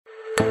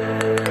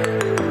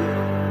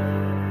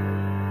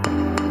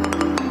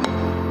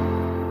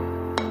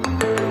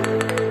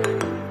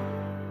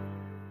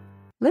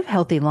Live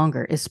Healthy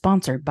Longer is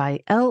sponsored by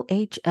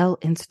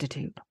LHL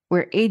Institute,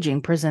 where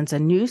aging presents a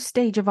new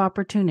stage of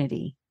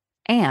opportunity.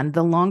 And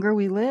the longer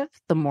we live,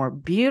 the more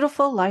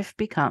beautiful life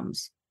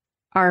becomes.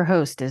 Our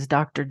host is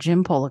Dr.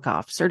 Jim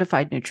Polikoff,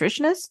 certified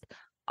nutritionist,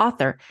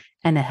 author,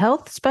 and a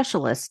health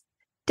specialist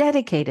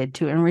dedicated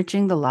to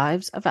enriching the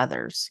lives of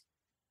others.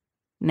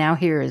 Now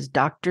here is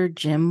Dr.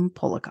 Jim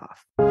Polikoff.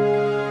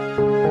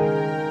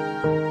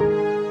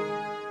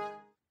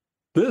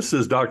 This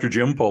is Dr.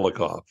 Jim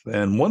Polikoff,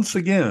 and once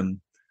again,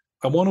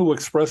 I want to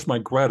express my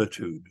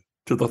gratitude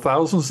to the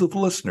thousands of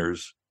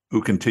listeners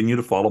who continue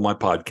to follow my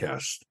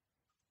podcast.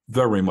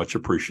 Very much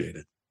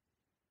appreciated.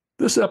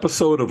 This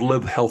episode of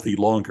Live Healthy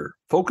Longer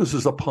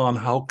focuses upon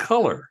how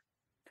color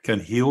can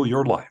heal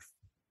your life.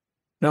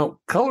 Now,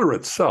 color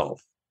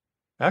itself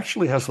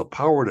actually has the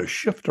power to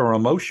shift our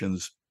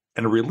emotions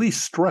and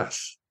release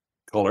stress.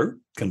 Color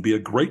can be a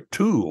great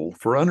tool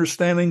for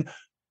understanding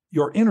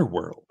your inner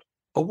world,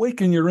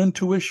 awaken your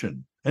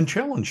intuition, and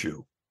challenge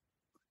you.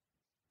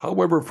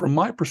 However, from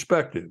my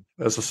perspective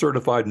as a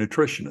certified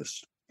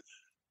nutritionist,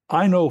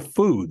 I know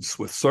foods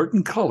with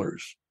certain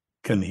colors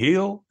can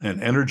heal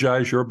and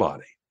energize your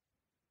body.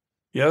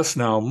 Yes,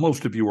 now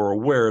most of you are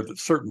aware that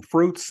certain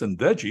fruits and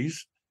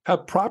veggies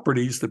have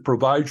properties that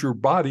provide your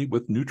body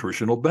with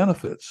nutritional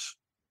benefits.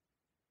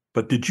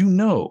 But did you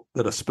know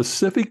that a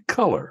specific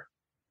color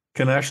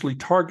can actually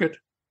target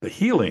the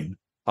healing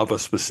of a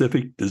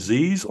specific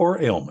disease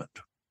or ailment?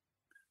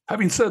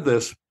 Having said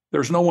this,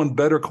 there's no one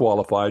better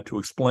qualified to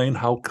explain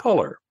how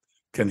color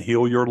can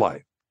heal your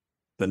life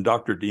than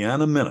Dr.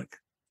 Deanna Minich.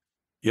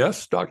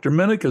 Yes, Dr.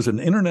 Minich is an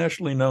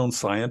internationally known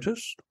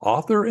scientist,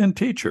 author, and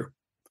teacher.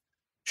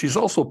 She's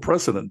also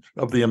president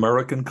of the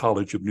American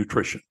College of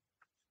Nutrition,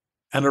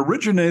 an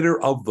originator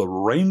of the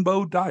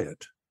Rainbow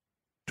Diet,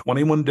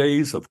 21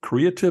 Days of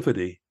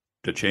Creativity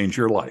to Change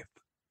Your Life.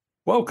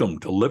 Welcome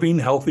to Living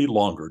Healthy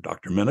Longer,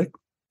 Dr. Minich.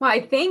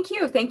 Why, thank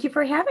you. Thank you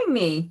for having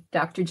me,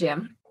 Dr.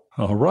 Jim.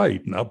 All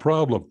right, no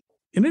problem.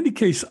 In any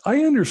case,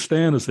 I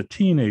understand as a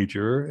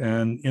teenager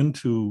and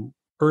into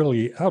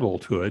early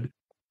adulthood,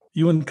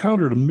 you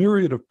encountered a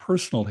myriad of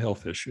personal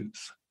health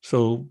issues.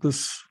 So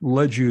this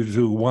led you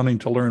to wanting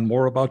to learn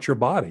more about your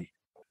body.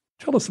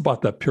 Tell us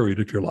about that period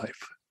of your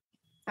life.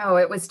 Oh,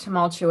 it was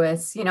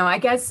tumultuous. I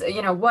guess,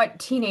 what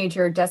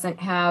teenager doesn't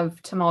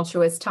have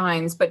tumultuous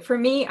times? But for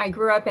me, I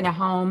grew up in a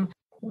home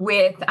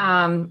with,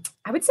 I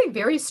would say,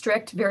 very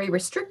strict, very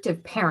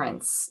restrictive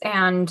parents,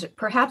 and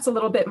perhaps a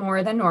little bit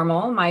more than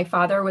normal. My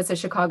father was a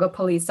Chicago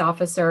police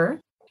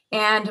officer,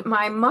 and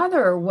my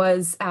mother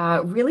was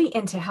really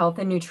into health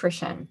and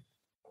nutrition.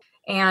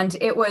 And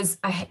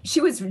she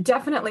was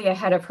definitely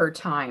ahead of her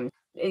time.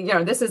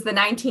 This is the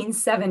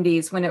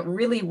 1970s when it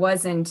really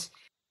wasn't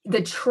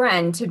the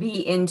trend to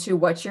be into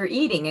what you're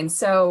eating. And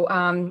so,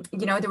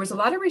 there was a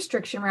lot of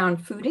restriction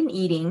around food and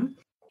eating.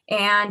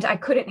 And I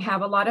couldn't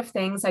have a lot of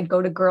things. I'd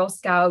go to Girl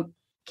Scout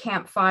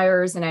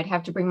campfires and I'd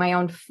have to bring my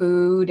own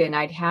food, and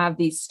I'd have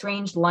these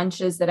strange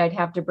lunches that I'd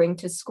have to bring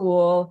to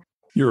school.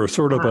 You're a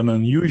sort of an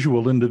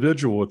unusual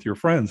individual with your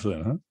friends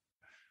then, huh?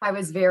 I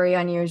was very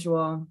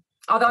unusual.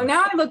 Although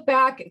now I look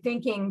back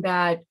thinking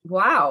that,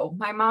 wow,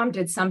 my mom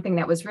did something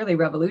that was really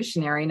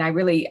revolutionary. And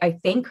I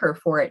thank her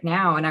for it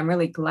now. And I'm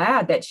really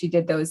glad that she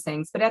did those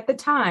things. But at the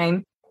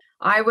time,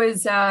 I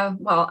was, I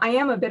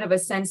am a bit of a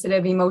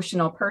sensitive,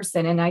 emotional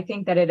person, and I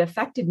think that it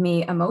affected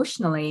me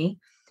emotionally.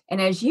 And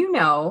as you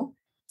know,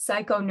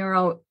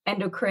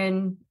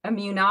 psychoneuroendocrine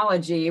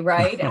immunology,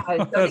 right?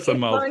 That's a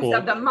mouthful.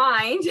 Of the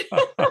mind.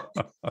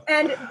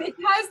 And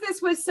because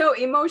this was so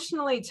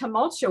emotionally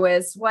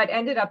tumultuous, what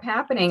ended up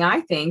happening,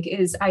 I think,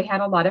 is I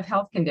had a lot of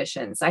health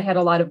conditions. I had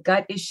a lot of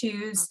gut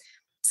issues,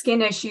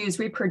 skin issues,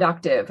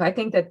 reproductive. I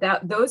think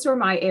that those were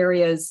my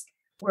areas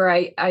where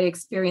I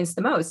experienced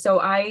the most. So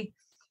I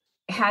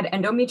had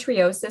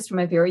endometriosis from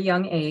a very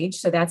young age.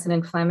 So that's an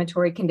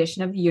inflammatory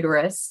condition of the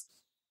uterus,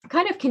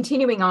 kind of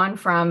continuing on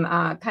from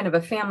kind of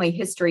a family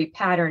history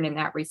pattern in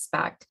that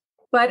respect.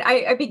 But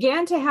I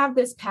began to have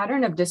this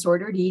pattern of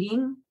disordered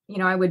eating.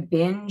 I would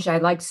binge. I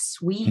liked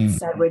sweets.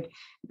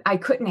 I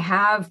couldn't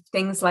have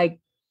things like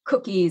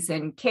cookies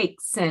and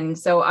cakes. And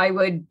so I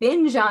would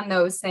binge on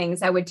those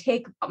things. I would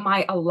take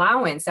my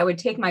allowance. I would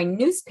take my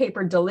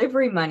newspaper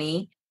delivery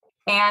money,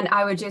 and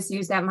I would just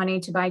use that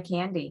money to buy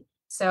candy.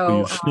 So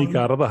you sneak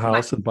out of the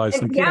house and buy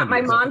some candy. Yeah,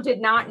 my mom did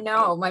not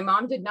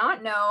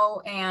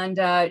know.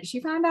 And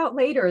she found out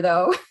later,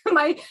 though.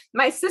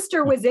 My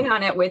sister was in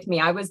on it with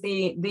me. I was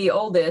the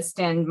oldest,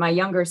 and my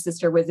younger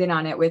sister was in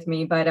on it with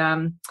me. But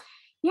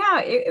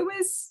it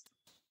was,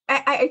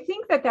 I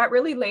think that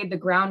really laid the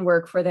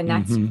groundwork for the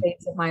next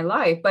phase of my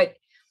life. But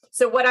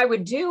so what I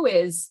would do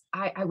is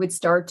I would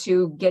start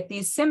to get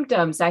these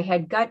symptoms. I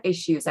had gut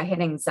issues. I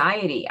had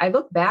anxiety. I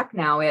look back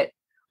now at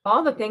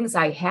all the things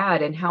I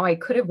had and how I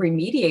could have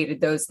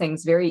remediated those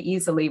things very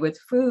easily with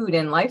food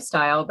and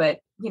lifestyle. But,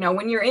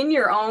 when you're in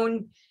your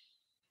own,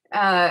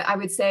 I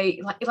would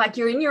say, like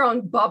you're in your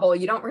own bubble,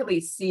 you don't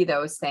really see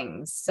those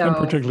things. So, and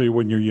particularly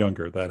when you're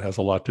younger, that has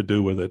a lot to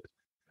do with it.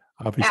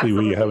 Obviously,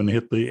 we haven't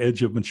hit the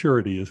edge of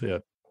maturity as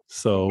yet.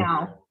 So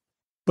no.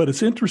 But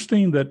it's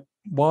interesting that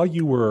while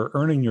you were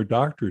earning your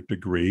doctorate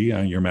degree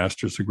and your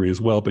master's degree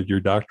as well, but your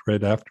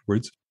doctorate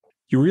afterwards,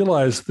 you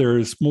realize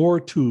there's more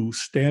to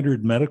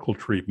standard medical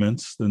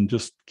treatments than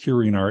just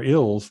curing our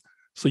ills.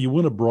 So you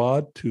went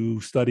abroad to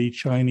study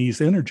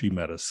Chinese energy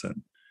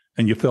medicine,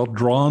 and you felt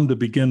drawn to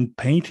begin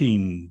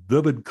painting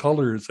vivid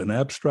colors and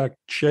abstract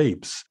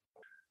shapes.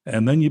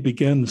 And then you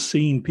began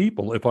seeing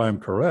people, if I'm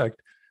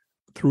correct,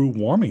 through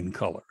warming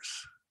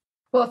colors.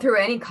 Well, through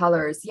any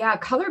colors. Yeah,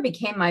 color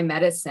became my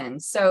medicine.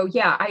 So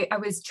yeah, I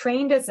was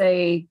trained as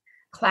a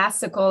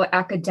classical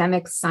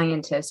academic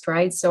scientist,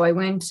 right? So I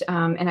went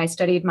and I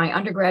studied, my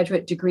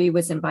undergraduate degree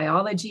was in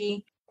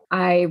biology.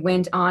 I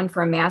went on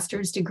for a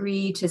master's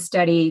degree to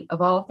study,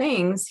 of all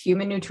things,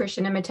 human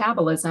nutrition and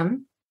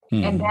metabolism.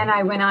 And then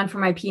I went on for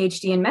my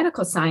PhD in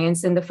medical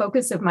science, and the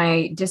focus of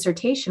my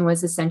dissertation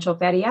was essential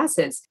fatty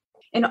acids.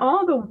 And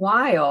all the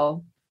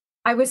while,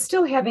 I was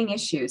still having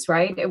issues,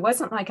 right? It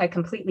wasn't like I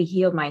completely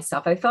healed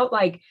myself. I felt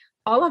like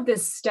all of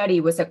this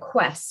study was a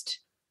quest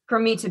for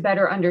me to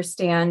better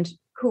understand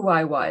who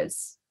I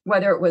was,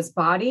 whether it was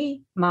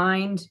body,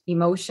 mind,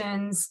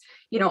 emotions,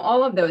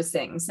 all of those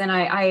things. And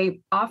I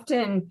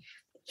often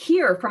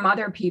hear from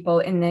other people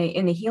in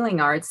the healing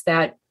arts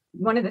that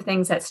one of the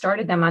things that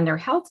started them on their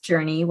health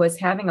journey was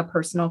having a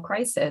personal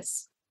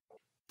crisis.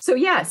 So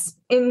yes,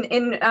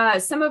 in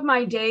some of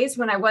my days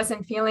when I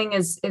wasn't feeling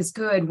as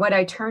good, what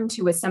I turned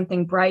to was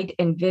something bright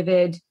and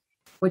vivid,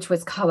 which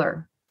was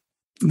color.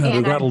 Now,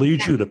 did that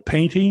lead you to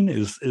painting?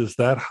 Is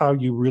that how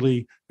you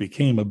really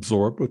became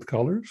absorbed with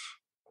colors?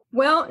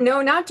 Well,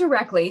 no, not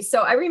directly.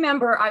 So I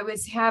remember I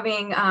was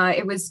having,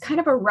 it was kind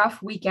of a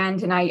rough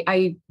weekend, and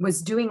I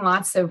was doing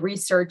lots of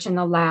research in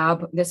the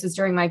lab. This was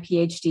during my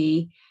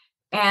PhD.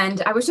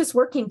 And I was just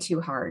working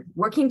too hard,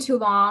 working too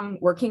long,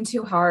 working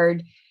too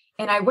hard.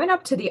 And I went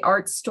up to the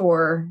art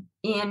store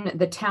in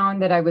the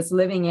town that I was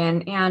living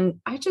in, and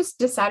I just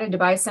decided to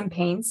buy some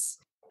paints.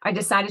 I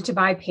decided to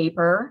buy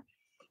paper.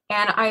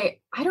 And I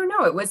don't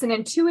know, it was an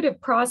intuitive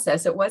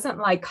process. It wasn't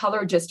like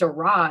color just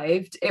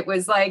arrived. It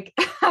was like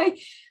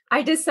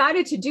I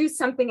decided to do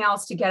something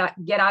else to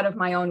get out of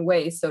my own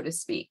way, so to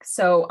speak.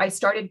 So I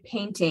started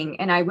painting,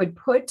 and I would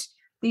put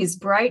these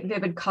bright,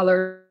 vivid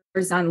colors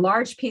on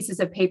large pieces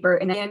of paper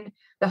and in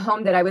the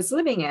home that I was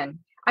living in.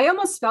 I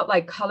almost felt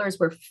like colors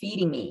were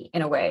feeding me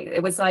in a way.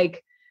 It was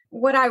like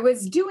what I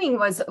was doing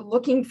was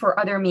looking for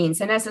other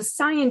means. And as a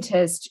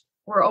scientist,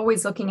 we're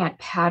always looking at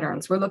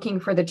patterns. We're looking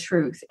for the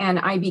truth. And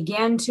I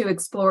began to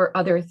explore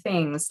other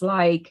things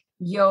like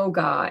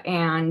yoga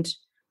and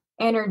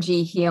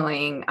energy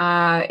healing,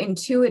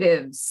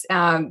 intuitives,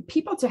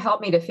 people to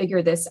help me to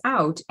figure this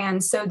out.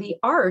 And so the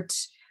art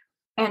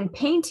and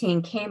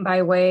painting came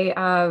by way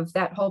of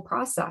that whole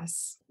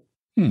process.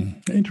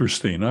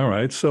 Interesting. All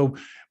right. So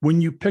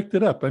when you picked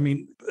it up, I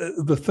mean,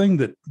 the thing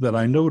that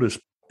I noticed,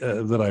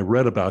 that I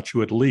read about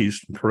you at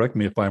least, correct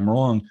me if I'm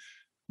wrong,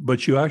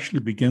 but you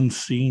actually begin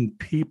seeing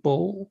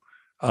people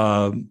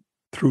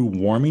through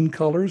warming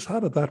colors.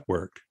 How did that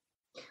work?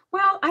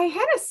 Well, I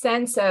had a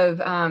sense of,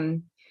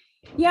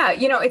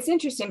 it's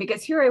interesting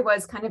because here I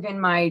was kind of in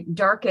my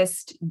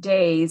darkest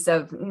days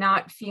of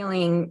not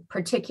feeling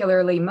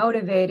particularly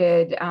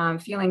motivated,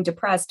 feeling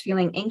depressed,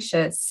 feeling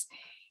anxious.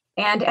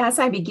 And as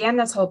I began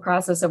this whole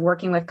process of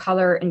working with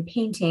color and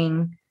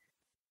painting,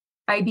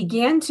 I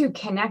began to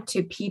connect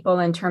to people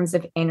in terms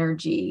of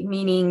energy,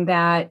 meaning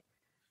that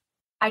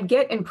I'd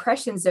get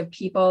impressions of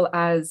people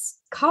as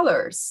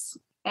colors.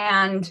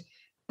 And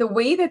the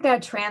way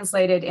that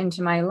translated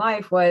into my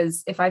life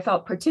was if I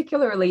felt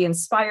particularly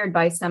inspired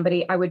by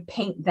somebody, I would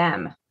paint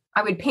them.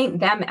 I would paint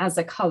them as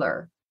a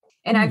color.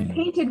 And I've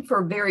painted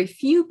for very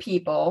few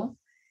people,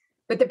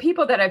 but the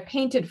people that I've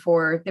painted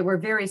for, they were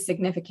very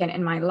significant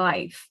in my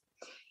life.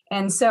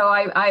 And so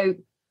I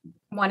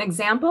one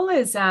example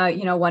is,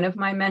 one of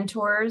my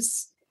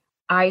mentors,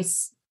 I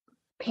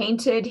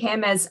painted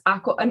him as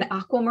an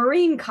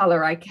aquamarine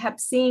color. I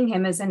kept seeing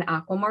him as an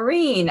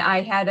aquamarine.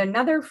 I had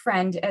another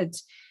friend at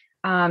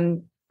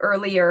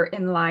earlier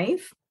in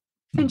life,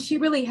 and she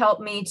really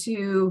helped me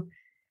to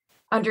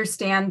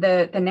understand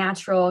the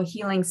natural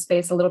healing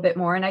space a little bit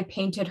more. And I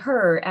painted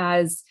her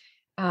as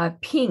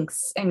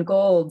pinks and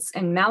golds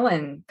and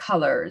melon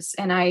colors.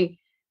 And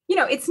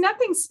it's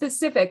nothing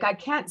specific. I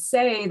can't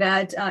say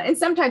that. And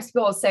sometimes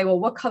people will say, well,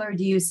 what color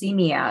do you see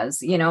me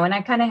as? And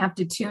I kind of have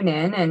to tune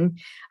in. And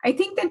I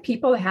think that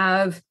people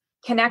have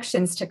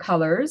connections to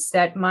colors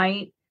that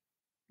might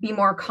be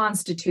more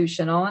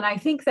constitutional. And I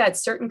think that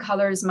certain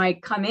colors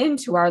might come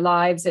into our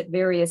lives at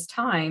various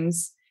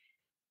times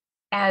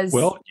as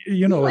well.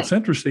 It's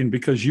interesting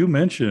because you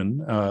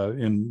mention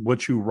in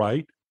what you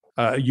write,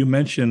 you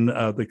mention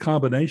the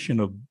combination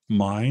of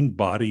mind,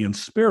 body, and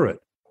spirit.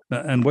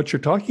 And what you're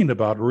talking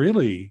about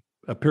really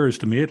appears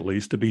to me, at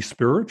least, to be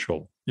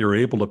spiritual. You're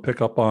able to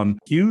pick up on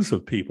cues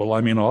of people.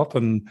 I mean,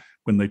 often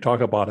when they talk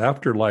about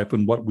afterlife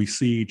and what we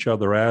see each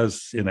other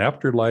as in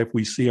afterlife,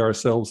 we see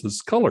ourselves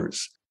as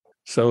colors.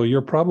 So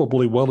you're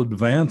probably well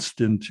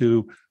advanced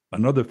into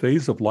another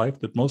phase of life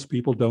that most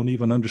people don't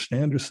even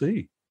understand or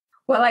see.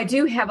 Well, I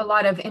do have a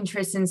lot of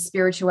interest in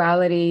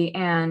spirituality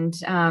and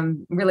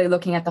really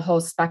looking at the whole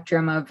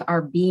spectrum of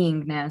our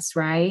beingness,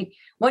 right?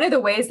 One of the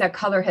ways that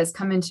color has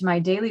come into my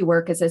daily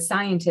work as a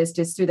scientist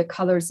is through the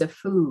colors of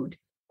food.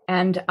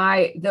 And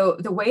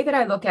the way that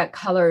I look at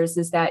colors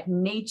is that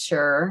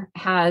nature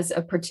has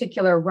a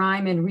particular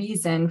rhyme and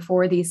reason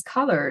for these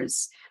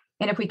colors.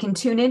 And if we can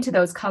tune into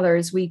those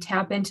colors, we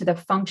tap into the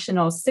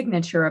functional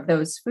signature of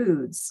those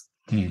foods.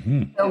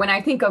 Mm-hmm. So when I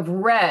think of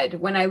red,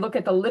 when I look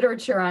at the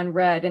literature on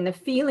red and the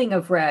feeling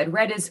of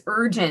red is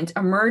urgent,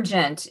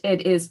 emergent,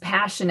 it is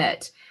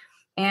passionate.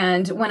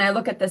 And when I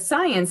look at the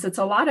science, it's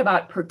a lot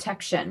about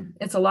protection.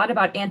 It's a lot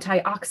about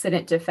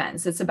antioxidant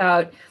defense. It's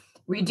about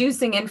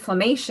reducing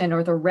inflammation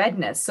or the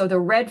redness. So the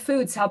red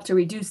foods help to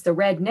reduce the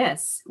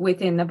redness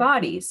within the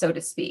body, so to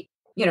speak.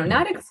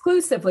 Not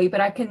exclusively,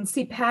 but I can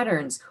see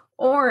patterns.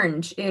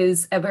 Orange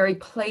is a very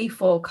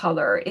playful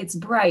color. It's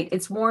bright,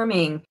 it's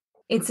warming,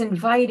 it's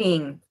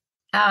inviting.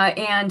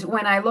 And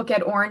when I look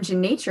at orange in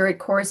nature, it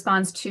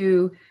corresponds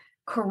to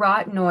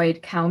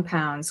carotenoid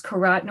compounds.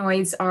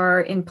 Carotenoids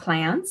are in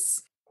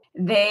plants.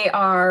 They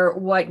are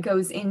what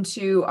goes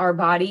into our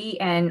body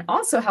and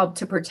also help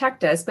to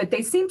protect us, but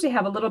they seem to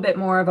have a little bit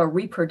more of a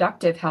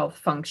reproductive health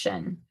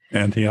function.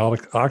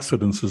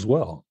 Antioxidants as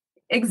well.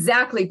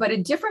 Exactly, but a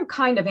different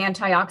kind of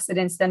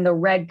antioxidants than the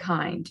red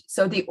kind.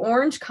 So the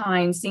orange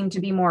kind seem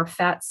to be more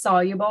fat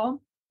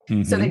soluble.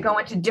 Mm-hmm. So they go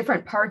into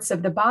different parts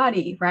of the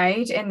body,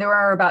 right? And there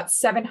are about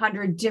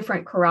 700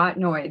 different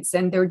carotenoids,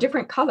 and they're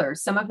different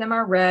colors. Some of them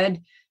are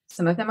red,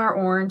 some of them are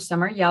orange,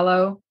 some are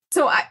yellow.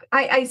 So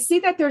I see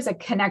that there's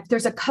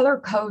a color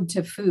code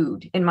to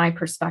food in my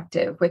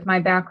perspective. With my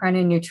background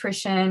in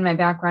nutrition, my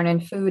background in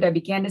food, I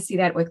began to see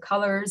that with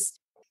colors.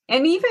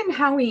 And even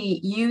how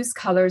we use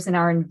colors in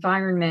our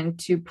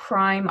environment to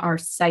prime our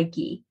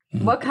psyche.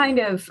 Mm-hmm. What kind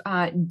of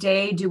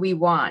day do we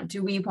want?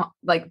 Do we want,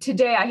 like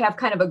today, I have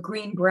kind of a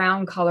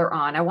green-brown color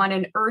on. I want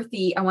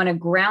I want a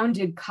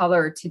grounded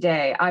color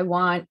today. I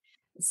want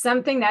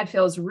something that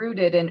feels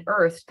rooted in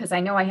earth because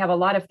I know I have a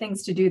lot of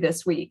things to do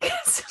this week.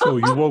 So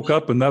you woke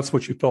up and that's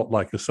what you felt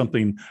like, is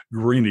something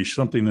greenish,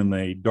 something in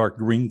a dark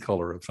green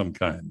color of some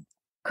kind.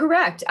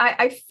 Correct.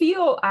 I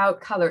feel out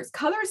colors.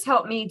 Colors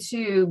help me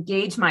to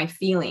gauge my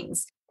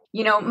feelings.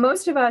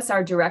 Most of us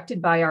are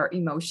directed by our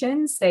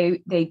emotions.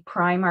 They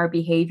prime our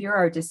behavior,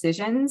 our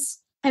decisions.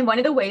 And one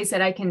of the ways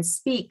that I can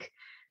speak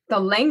the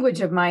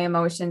language of my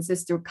emotions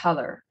is through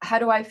color. How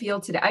do I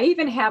feel today? I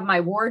even have my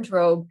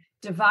wardrobe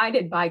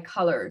divided by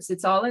colors.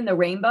 It's all in the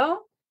rainbow.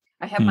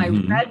 I have my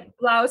red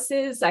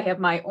blouses. I have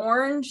my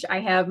orange. I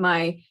have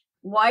my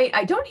white.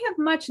 I don't have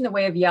much in the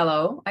way of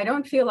yellow. I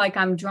don't feel like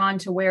I'm drawn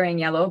to wearing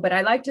yellow, but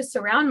I like to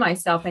surround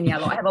myself in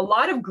yellow. I have a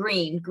lot of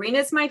green. Green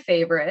is my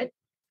favorite.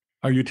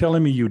 Are you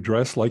telling me you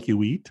dress like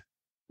you eat?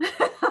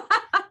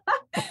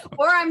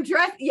 Or I'm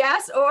dressed,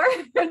 yes, or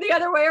the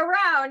other way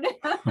around.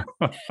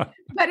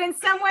 But in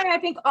some way, I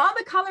think all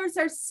the colors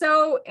are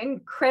so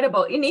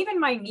incredible. And even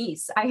my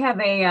niece, I have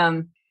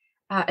a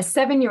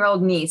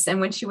 7-year-old niece.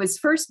 And when she was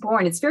first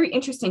born, it's very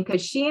interesting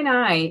because she and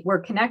I were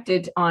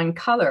connected on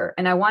color.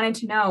 And I wanted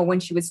to know when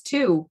she was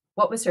 2,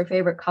 what was her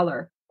favorite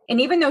color?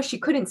 And even though she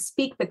couldn't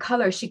speak the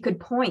color, she could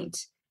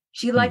point.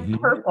 She liked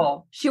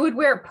purple. She would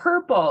wear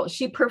purple.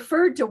 She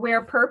preferred to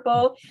wear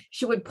purple.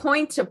 She would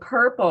point to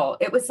purple.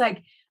 It was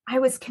like I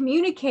was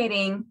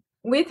communicating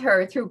with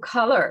her through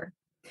color.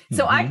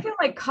 So I feel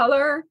like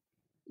color,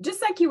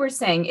 just like you were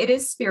saying, it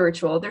is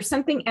spiritual. There's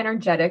something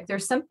energetic.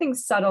 There's something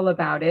subtle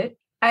about it.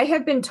 I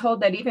have been told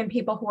that even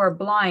people who are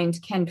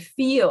blind can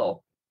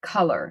feel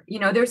color.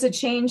 There's a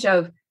change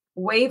of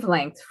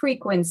wavelength,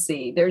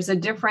 frequency. There's a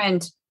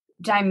different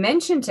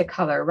dimension to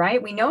color,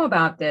 right? We know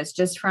about this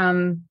just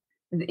from,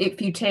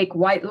 if you take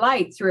white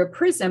light through a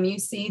prism, you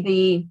see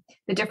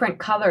the different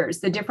colors,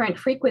 the different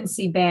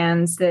frequency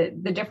bands, the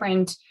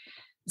different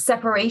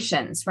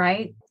separations,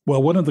 right?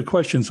 Well, one of the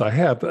questions I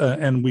have,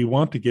 and we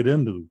want to get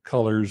into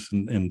colors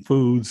and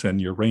foods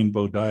and your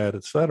rainbow diet,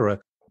 et cetera,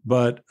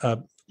 but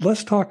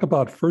let's talk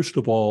about, first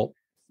of all,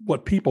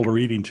 what people are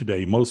eating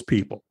today, most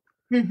people.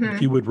 I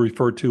would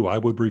refer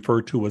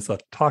to as a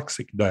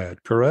toxic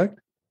diet, correct?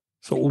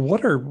 So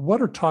what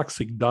are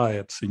toxic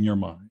diets in your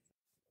mind?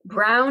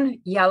 Brown,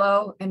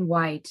 yellow, and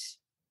white.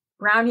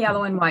 Brown,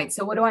 yellow, and white.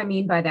 So what do I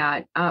mean by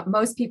that?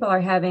 Most people are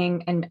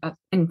having an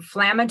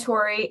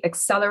inflammatory,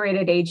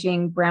 accelerated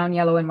aging, brown,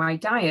 yellow, and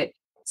white diet.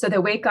 So they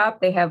wake up,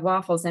 they have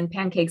waffles and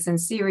pancakes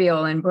and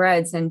cereal and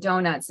breads and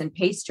donuts and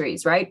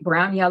pastries, right?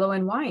 Brown, yellow,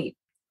 and white.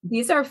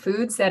 These are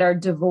foods that are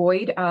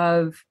devoid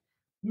of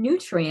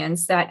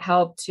nutrients that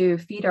help to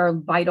feed our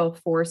vital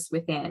force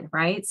within,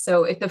 right?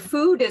 So if the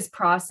food is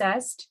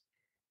processed,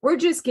 we're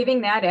just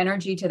giving that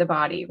energy to the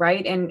body,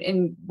 right?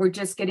 And we're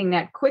just getting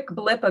that quick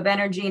blip of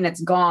energy and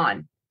it's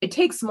gone. It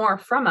takes more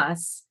from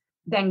us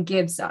than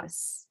gives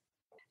us.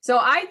 So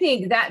I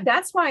think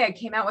that's why I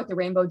came out with the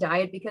rainbow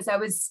diet, because I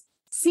was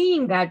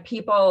seeing that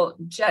people,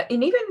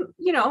 and even,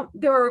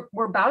 there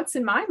were bouts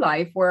in my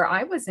life where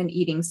I wasn't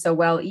eating so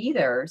well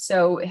either.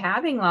 So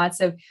having lots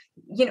of,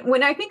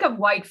 when I think of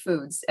white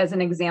foods as an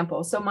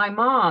example, so my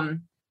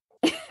mom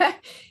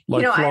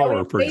Like I flour,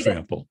 always for say that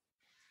example.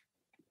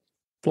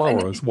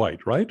 Flour is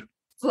white, right?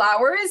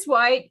 flour is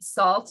white,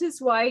 salt is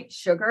white,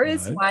 sugar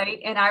is Right. white.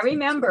 And I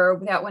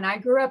remember that when I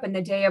grew up in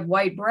the day of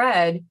white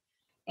bread,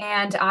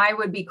 and I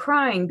would be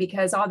crying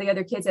because all the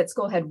other kids at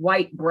school had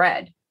white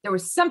bread. There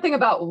was something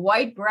about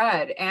white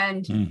bread.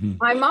 And Mm-hmm.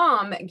 my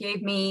mom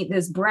gave me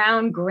this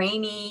brown,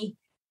 grainy,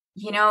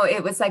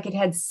 it was like it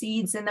had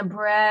seeds in the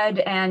bread.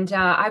 And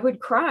I would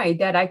cry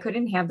that I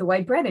couldn't have the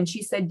white bread. And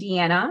she said,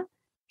 Deanna,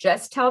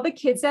 just tell the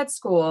kids at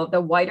school,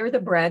 the whiter the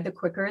bread, the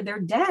quicker they're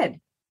dead.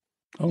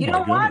 Oh, You my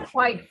don't want goodness.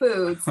 white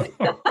foods.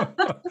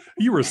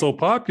 You were so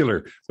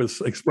popular with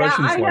Yeah,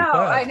 expressions I like know.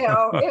 that. I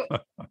know.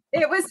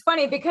 It was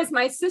funny because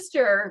my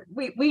sister,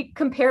 we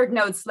compared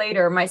notes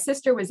later. My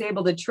sister was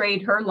able to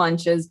trade her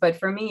lunches, but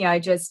for me, I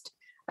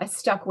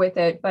stuck with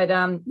it. But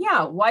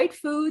yeah, white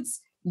foods,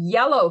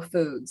 yellow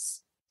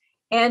foods.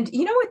 And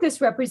you know what this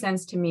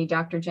represents to me,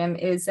 Dr. Jim,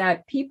 is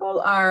that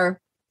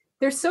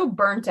they're so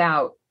burnt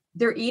out.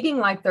 They're eating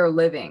like they're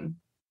living.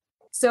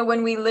 So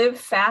when we live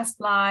fast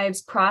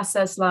lives,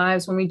 processed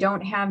lives, when we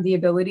don't have the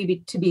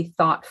ability to be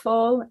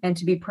thoughtful and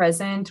to be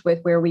present with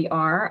where we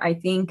are, I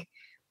think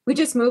we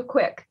just move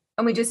quick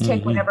and we just take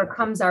Mm-hmm. whatever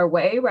comes our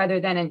way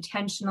rather than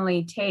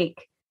intentionally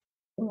take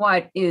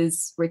what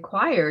is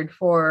required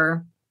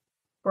for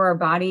our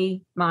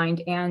body,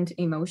 mind, and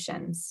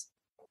emotions.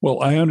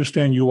 Well, I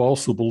understand you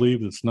also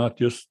believe it's not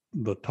just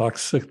the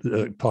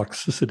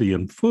toxicity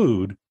in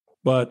food,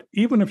 but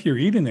even if you're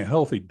eating a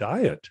healthy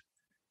diet,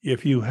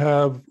 if you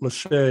have, let's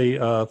say,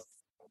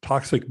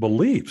 toxic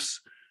beliefs,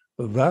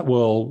 that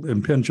will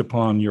impinge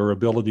upon your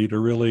ability to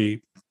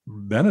really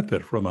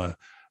benefit from a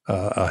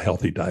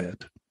healthy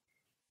diet.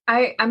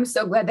 I'm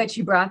so glad that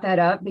you brought that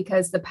up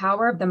because the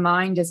power of the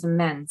mind is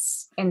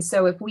immense. And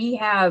so if we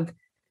have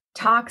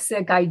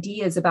toxic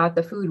ideas about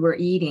the food we're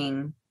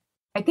eating,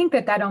 I think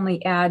that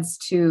only adds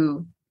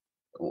to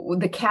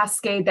the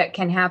cascade that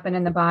can happen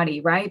in the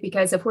body, right?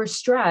 Because if we're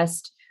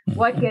stressed,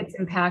 what gets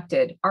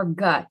impacted? Our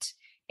gut.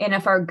 And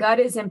if our gut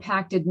is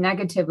impacted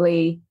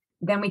negatively,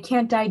 then we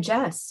can't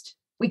digest.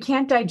 We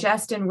can't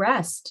digest and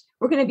rest.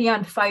 We're going to be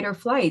on fight or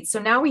flight. So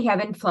now we have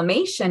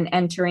inflammation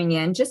entering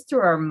in just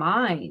through our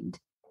mind.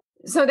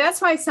 So that's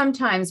why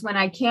sometimes when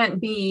I can't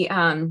be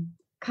kind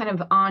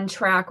of on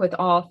track with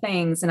all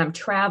things and I'm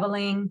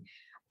traveling,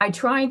 I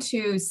try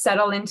to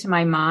settle into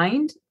my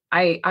mind.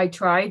 I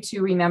try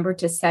to remember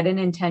to set an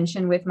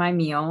intention with my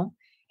meal,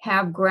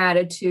 have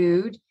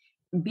gratitude,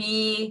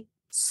 be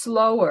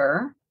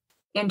slower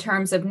in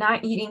terms of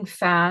not eating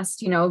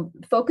fast,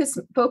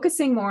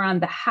 focusing more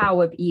on the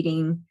how of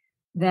eating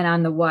than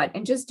on the what,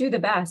 and just do the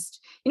best.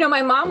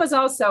 My mom was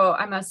also,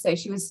 I must say,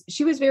 she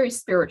was very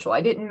spiritual. I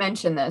didn't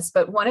mention this,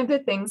 but one of the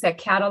things that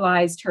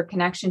catalyzed her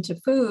connection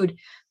to food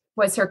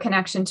was her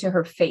connection to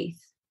her faith.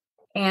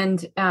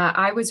 And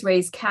I was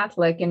raised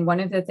Catholic, and one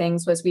of the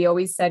things was we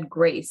always said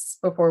grace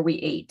before we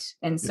ate.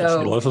 And so,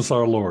 yes, bless us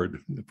our Lord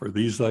for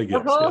these thy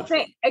gifts. The whole yes.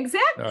 thing,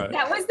 exactly. Right.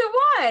 That was the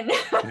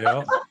one.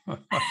 Yeah.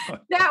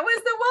 That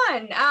was the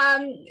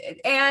one.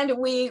 And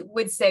we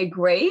would say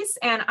grace.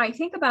 And I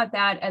think about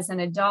that as an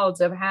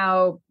adult of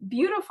how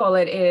beautiful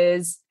it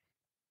is,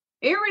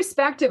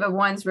 irrespective of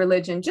one's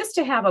religion, just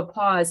to have a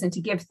pause and to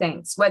give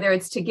thanks, whether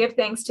it's to give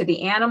thanks to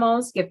the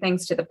animals, give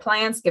thanks to the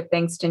plants, give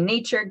thanks to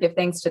nature, give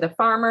thanks to the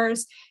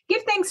farmers,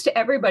 give thanks to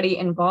everybody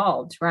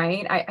involved,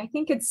 right? I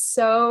think it's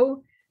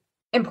so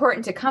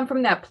important to come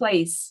from that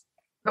place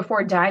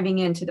before diving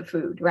into the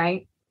food,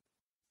 right?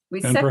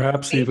 And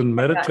perhaps even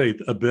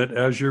meditate a bit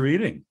as you're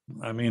eating.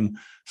 I mean,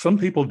 some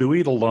people do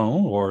eat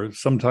alone, or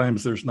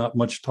sometimes there's not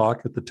much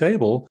talk at the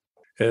table.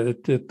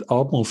 It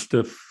almost,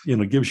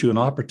 gives you an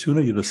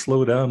opportunity to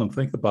slow down and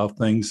think about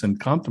things and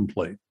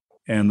contemplate.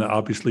 And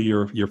obviously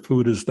your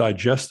food is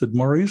digested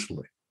more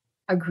easily.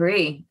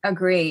 Agree.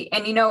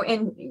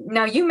 And,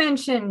 now you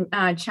mentioned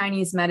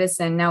Chinese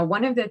medicine. Now,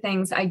 one of the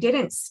things, I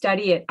didn't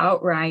study it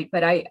outright,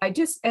 but I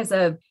just, as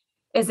an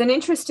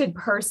interested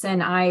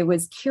person, I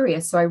was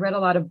curious. So I read a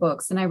lot of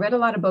books, and I read a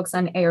lot of books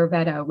on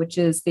Ayurveda, which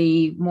is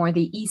the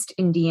East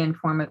Indian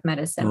form of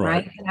medicine,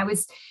 right? And I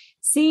was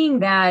seeing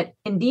that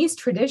in these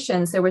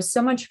traditions, there was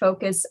so much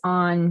focus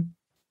on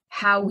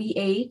how we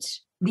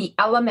ate, the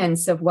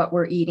elements of what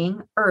we're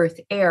eating, earth,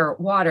 air,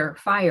 water,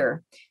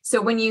 fire.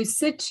 So when you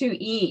sit to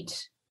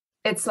eat,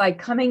 it's like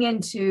coming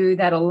into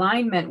that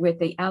alignment with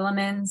the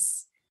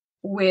elements,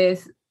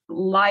 with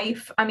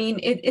life. I mean,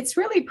 it's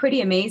really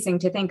pretty amazing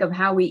to think of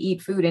how we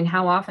eat food and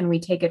how often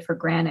we take it for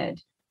granted.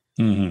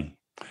 Mm-hmm.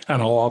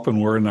 And how often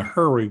we're in a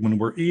hurry when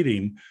we're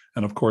eating.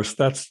 And of course,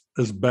 that's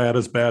as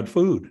bad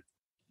food.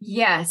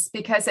 Yes,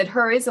 because it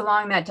hurries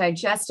along that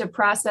digestive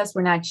process.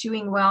 We're not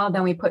chewing well,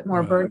 then we put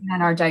more burden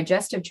on our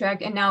digestive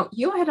tract. And now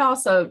you had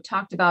also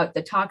talked about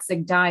the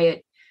toxic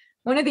diet.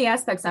 One of the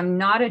aspects I'm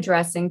not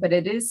addressing, but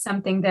it is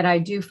something that I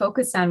do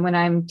focus on when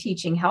I'm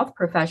teaching health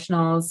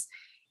professionals,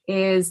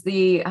 is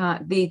the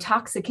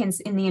toxicants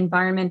in the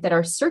environment that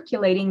are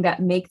circulating that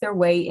make their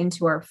way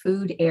into our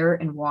food, air,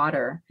 and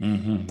water.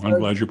 Mm-hmm. I'm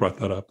glad you brought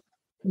that up.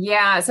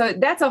 Yeah, so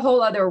that's a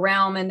whole other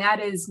realm, and that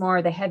is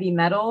more the heavy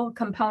metal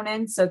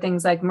components. So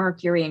things like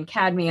mercury and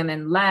cadmium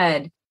and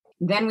lead.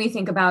 Then we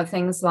think about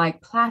things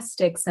like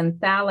plastics and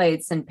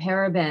phthalates and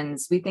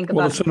parabens. We think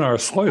Well, about it's in our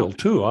soil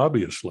too,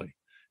 obviously.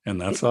 And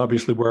that's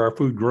obviously where our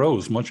food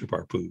grows, much of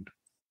our food.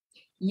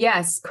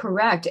 yes,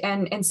 correct.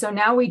 And so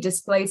now we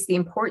displace the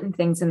important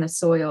things in the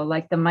soil,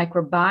 like the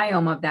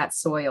microbiome of that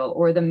soil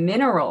or the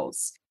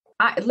minerals.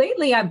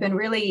 Lately, I've been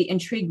really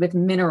intrigued with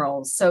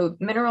minerals. So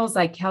minerals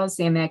like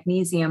calcium,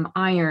 magnesium,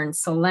 iron,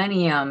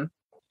 selenium.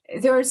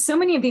 There are so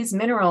many of these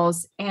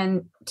minerals,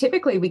 and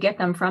typically we get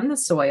them from the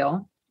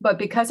soil. But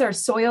because our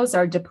soils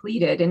are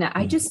depleted, and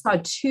I just saw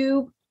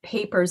two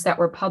papers that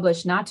were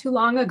published not too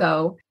long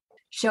ago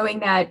showing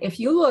that if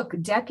you look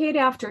decade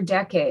after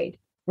decade,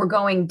 we're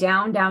going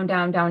down, down,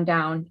 down, down,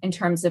 down in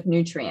terms of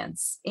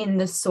nutrients in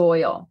the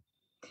soil.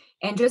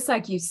 And just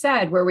like you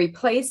said, we're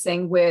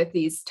replacing with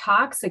these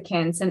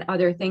toxicants and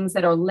other things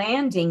that are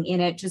landing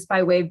in it just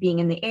by way of being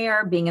in the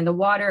air, being in the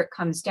water, it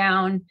comes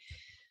down.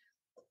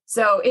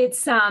 So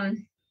it's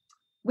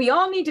we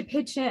all need to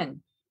pitch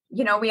in.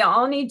 We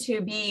all need to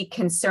be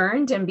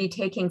concerned and be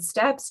taking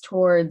steps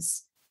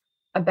towards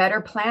a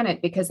better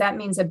planet, because that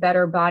means a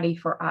better body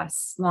for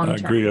us long term. I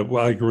agree.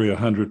 Well, I agree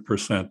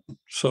 100%.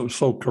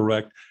 So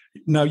correct.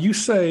 Now, you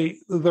say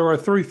there are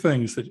three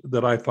things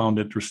that I found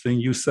interesting.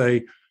 You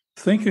say,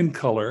 think in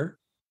color,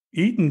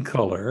 eat in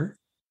color,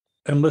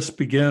 and let's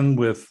begin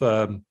with,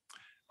 and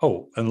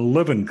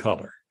live in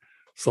color.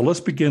 So let's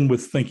begin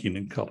with thinking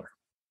in color.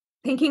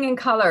 Thinking in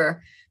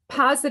color,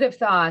 positive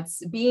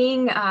thoughts,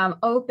 being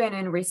open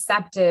and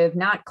receptive,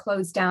 not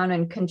closed down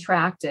and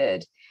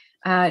contracted.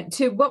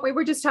 To what we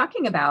were just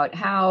talking about,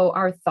 how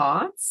our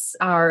thoughts,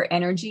 our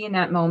energy in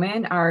that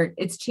moment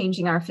it's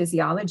changing our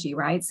physiology,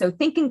 right? So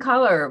think in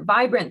color,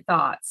 vibrant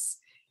thoughts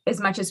as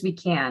much as we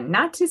can.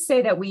 Not to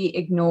say that we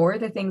ignore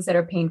the things that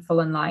are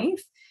painful in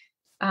life,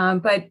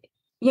 but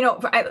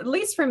at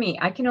least for me,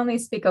 I can only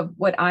speak of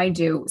what I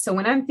do. So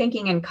when I'm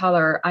thinking in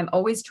color, I'm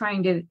always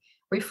trying to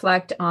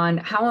reflect on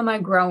how am I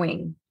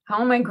growing?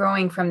 How am I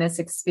growing from this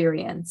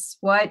experience?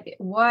 What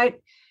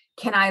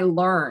can I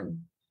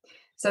learn?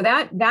 So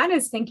that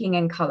is thinking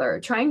in color,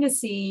 trying to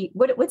see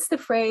what's the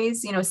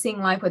phrase, seeing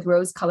life with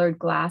rose-colored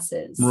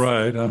glasses.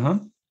 Right. Uh-huh.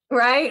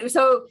 Right.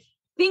 So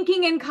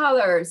thinking in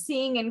color,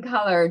 seeing in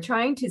color,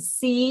 trying to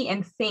see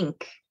and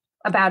think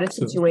about a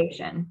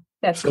situation.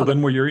 So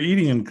then when you're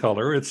eating in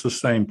color, it's the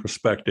same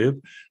perspective.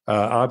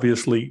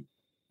 Obviously,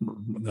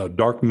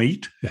 dark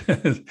meat.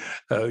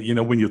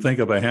 When you think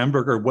of a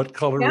hamburger, what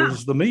color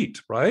is the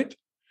meat, right?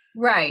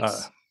 Right.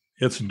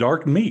 It's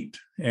dark meat,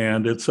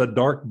 and it's a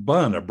dark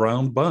bun, a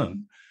brown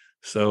bun.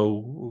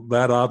 So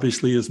that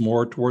obviously is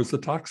more towards the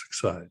toxic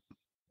side.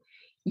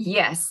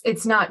 Yes,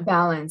 it's not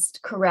balanced.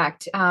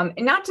 Correct. And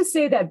not to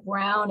say that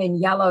brown and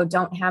yellow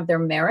don't have their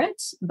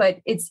merit, but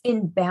it's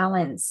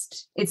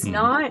imbalanced. It's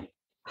not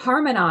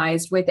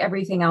harmonized with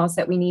everything else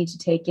that we need to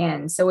take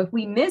in. So if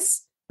we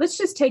let's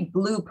just take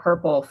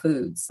blue-purple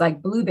foods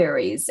like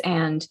blueberries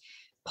and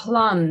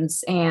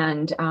plums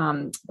and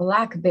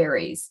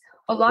blackberries.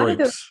 A lot of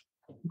those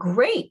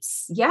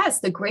grapes,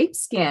 yes, the grape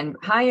skin,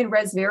 high in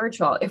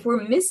resveratrol. If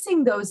we're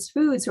missing those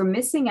foods, we're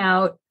missing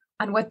out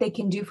on what they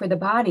can do for the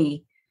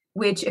body,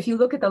 which if you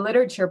look at the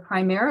literature,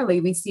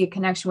 primarily we see a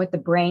connection with the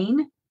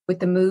brain, with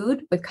the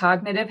mood, with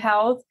cognitive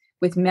health,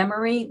 with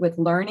memory, with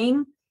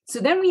learning. So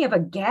then we have a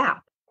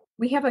gap.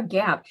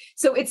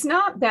 So it's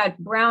not that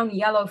brown,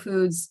 yellow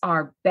foods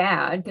are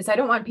bad, because I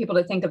don't want people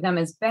to think of them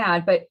as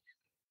bad, but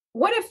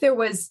what if there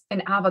was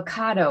an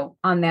avocado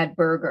on that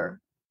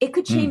burger? It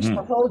could change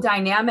the whole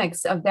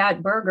dynamics of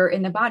that burger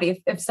in the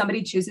body if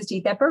somebody chooses to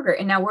eat that burger.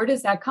 And now where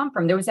does that come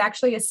from? There was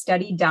actually a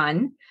study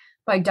done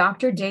by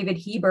Dr. David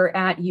Heber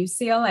at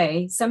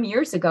UCLA some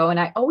years ago. And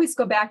I always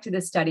go back to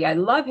this study. I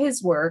love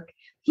his work.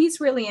 He's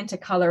really into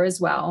color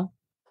as well.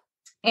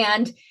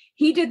 And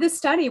he did this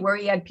study where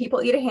he had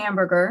people eat a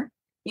hamburger.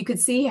 You could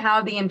see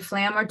how the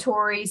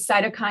inflammatory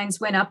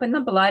cytokines went up in the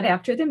blood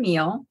after the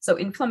meal. So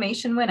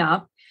inflammation went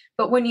up.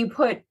 But when you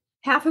put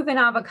half of an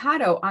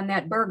avocado on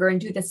that burger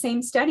and do the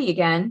same study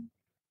again,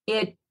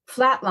 it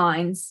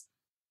flatlines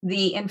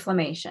the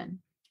inflammation.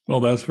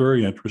 Well, that's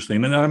very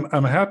interesting. And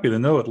I'm happy to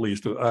know, at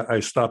least I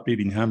stopped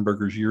eating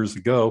hamburgers years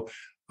ago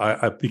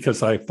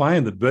because I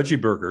find that veggie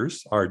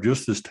burgers are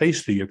just as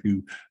tasty if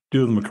you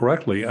do them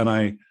correctly. And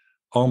I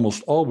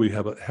almost always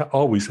have a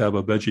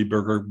veggie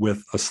burger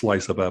with a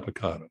slice of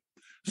avocado.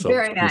 So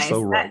very nice.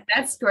 So right.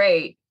 That's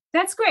great.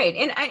 That's great.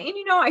 And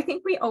I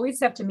think we always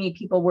have to meet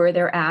people where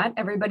they're at.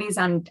 Everybody's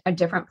on a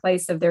different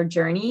place of their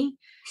journey.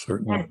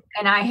 Certainly.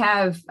 And I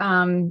have,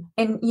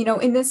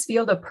 in this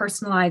field of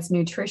personalized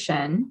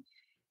nutrition,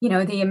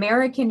 the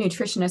American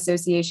Nutrition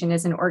Association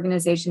is an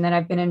organization that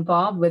I've been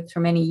involved with for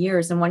many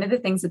years. And one of the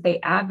things that they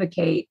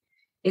advocate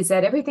is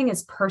that everything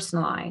is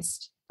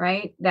personalized,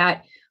 right?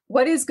 That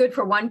what is good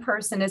for one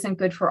person isn't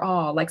good for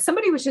all. Like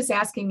somebody was just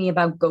asking me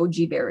about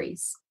goji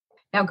berries.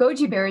 Now,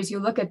 goji berries, you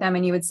look at them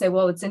and you would say,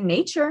 well, it's in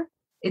nature.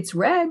 It's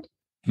red.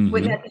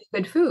 Wouldn't that be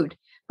good food?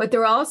 But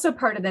they're also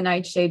part of the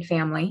nightshade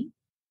family.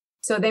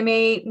 So they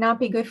may not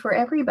be good for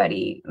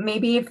everybody.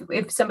 Maybe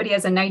if somebody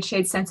has a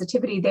nightshade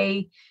sensitivity,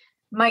 they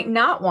might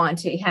not want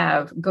to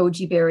have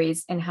goji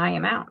berries in high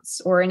amounts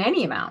or in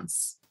any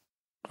amounts.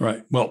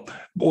 Right. Well,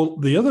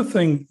 the other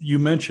thing you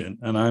mentioned,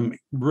 and I'm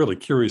really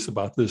curious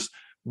about this,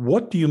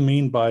 what do you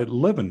mean by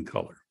live-in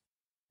color?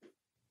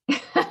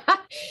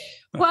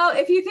 Well,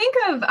 if you think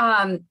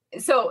of,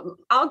 so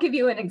I'll give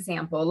you an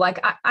example.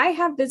 Like I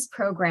have this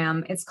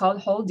program, it's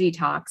called Whole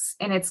Detox,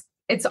 and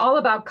it's all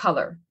about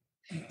color.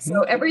 Mm-hmm.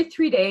 So every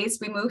 3 days,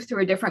 we move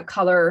through a different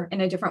color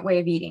and a different way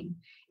of eating.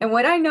 And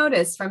what I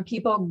noticed from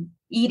people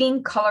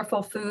eating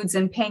colorful foods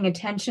and paying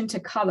attention to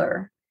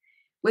color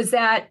was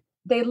that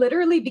they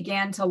literally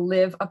began to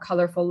live a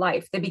colorful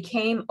life. They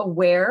became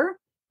aware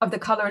of the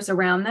colors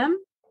around them,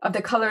 of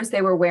the colors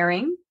they were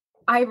wearing.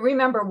 I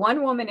remember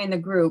one woman in the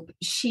group,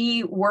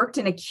 she worked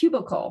in a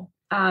cubicle.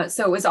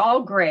 So it was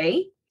all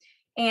gray.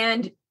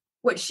 And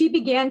what she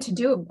began to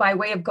do by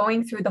way of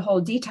going through the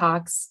whole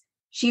detox,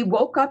 she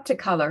woke up to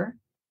color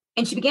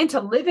and she began to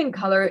live in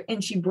color.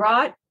 And she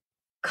brought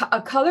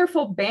a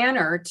colorful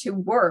banner to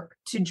work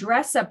to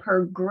dress up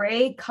her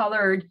gray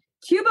colored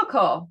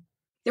cubicle.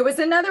 There was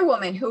another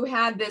woman who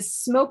had this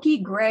smoky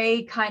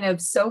gray kind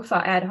of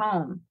sofa at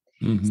home.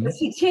 Mm-hmm. So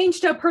she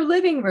changed up her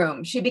living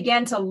room. She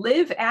began to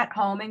live at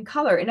home in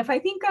color. And if I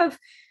think of,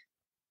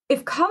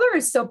 if color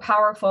is so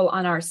powerful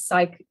on our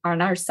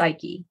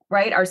psyche,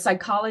 right? Our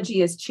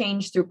psychology is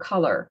changed through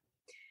color.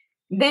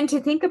 Then to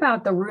think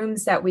about the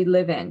rooms that we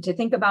live in, to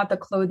think about the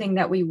clothing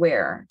that we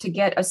wear to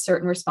get a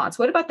certain response.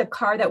 What about the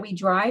car that we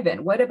drive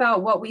in? What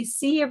about what we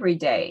see every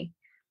day?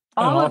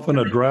 And often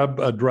a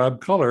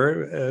drab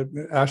color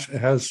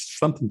has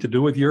something to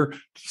do with your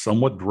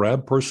somewhat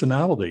drab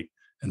personality.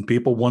 And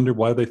people wonder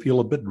why they feel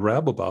a bit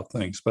drab about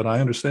things. But I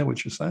understand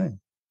what you're saying.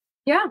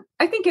 Yeah,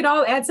 I think it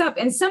all adds up.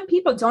 And some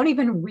people don't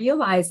even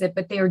realize it,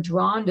 but they are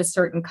drawn to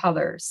certain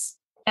colors.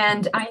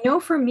 And I know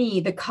for me,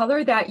 the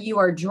color that you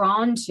are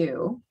drawn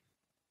to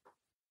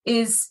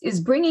is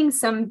bringing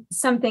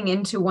something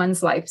into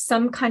one's life,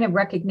 some kind of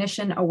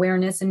recognition,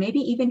 awareness, and maybe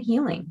even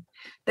healing.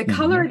 The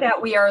color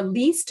that we are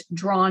least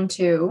drawn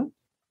to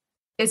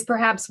is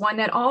perhaps one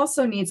that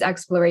also needs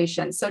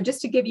exploration. So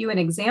just to give you an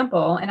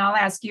example, and I'll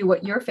ask you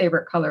what your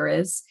favorite color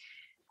is.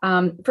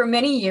 For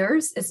many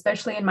years,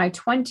 especially in my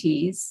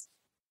 20s,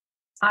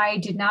 I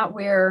did not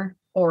wear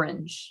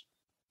orange.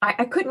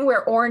 I couldn't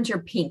wear orange or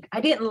pink.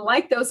 I didn't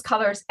like those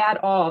colors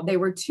at all. They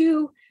were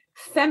too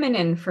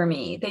feminine for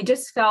me. They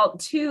just felt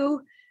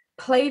too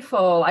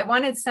playful. I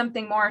wanted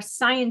something more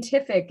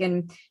scientific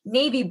and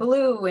navy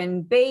blue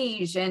and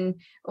beige and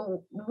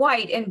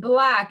white and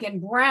black and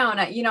brown,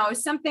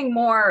 something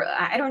more,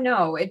 I don't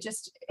know. It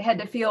just had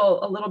to feel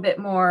a little bit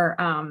more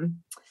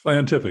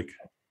scientific.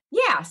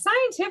 Yeah,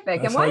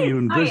 scientific. That's and how you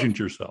envisioned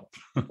yourself.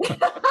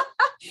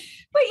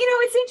 But,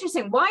 it's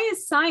interesting. Why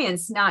is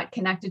science not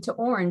connected to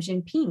orange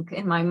and pink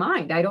in my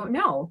mind? I don't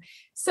know.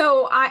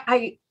 So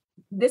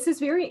this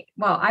is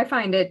I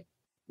find it,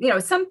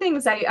 some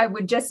things I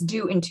would just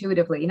do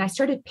intuitively. And I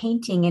started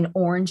painting in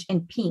orange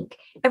and pink.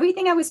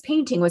 Everything I was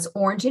painting was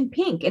orange and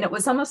pink. And it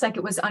was almost like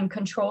it was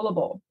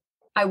uncontrollable.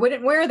 I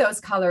wouldn't wear those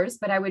colors,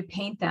 but I would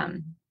paint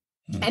them.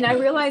 Mm-hmm. And I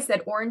realized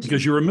that orange...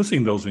 Because you were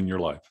missing those in your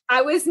life.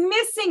 I was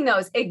missing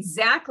those.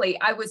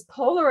 Exactly. I was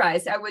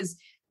polarized. I was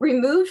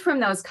removed from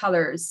those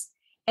colors.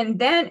 And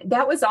then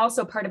that was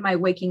also part of my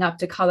waking up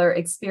to color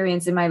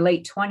experience in my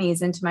late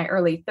 20s into my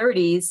early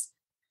 30s,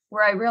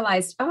 where I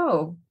realized,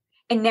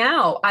 and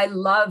now I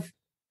love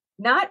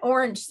not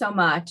orange so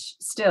much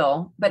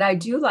still, but I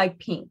do like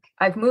pink.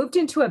 I've moved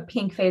into a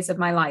pink phase of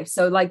my life.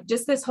 So like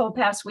just this whole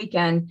past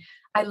weekend,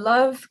 I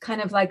love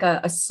kind of like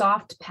a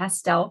soft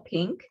pastel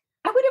pink.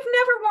 I would have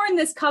never worn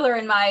this color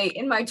in my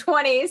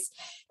 20s.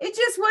 It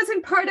just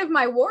wasn't part of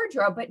my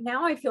wardrobe, but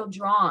now I feel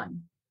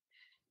drawn.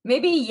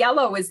 Maybe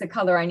yellow is the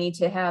color I need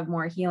to have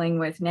more healing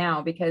with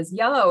now, because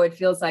yellow, it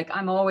feels like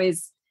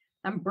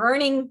I'm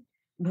burning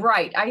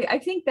bright. I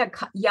think that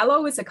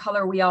yellow is a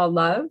color we all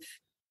love.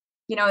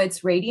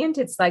 It's radiant.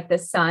 It's like the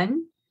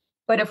sun.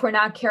 But if we're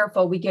not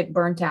careful, we get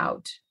burnt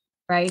out,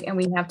 right? And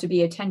we have to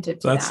be attentive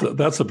to that.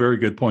 That's a very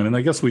good point. And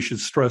I guess we should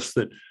stress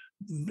that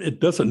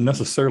it doesn't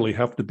necessarily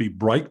have to be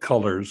bright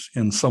colors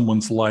in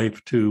someone's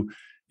life to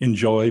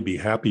enjoy, be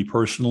happy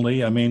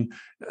personally. I mean,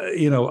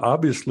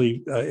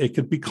 obviously it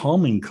could be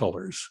calming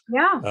colors.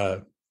 Yeah.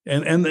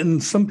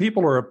 And some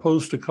people are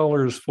opposed to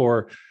colors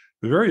for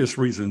various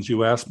reasons.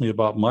 You asked me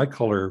about my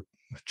color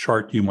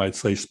chart, you might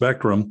say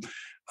spectrum.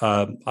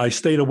 I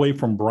stayed away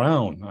from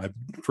brown.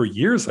 For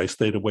years, I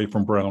stayed away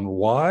from brown.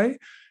 Why?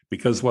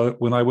 Because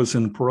when I was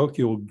in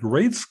parochial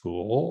grade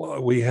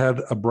school, we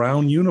had a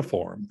brown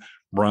uniform,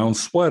 brown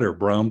sweater,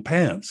 brown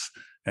pants.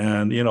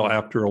 And,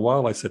 after a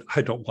while, I said,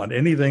 I don't want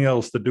anything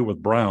else to do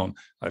with brown.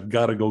 I've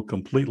got to go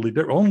completely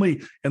different.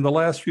 Only in the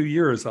last few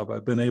years have I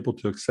been able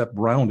to accept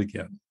brown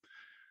again.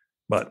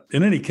 But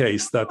in any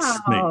case, that's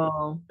me.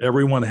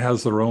 Everyone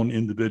has their own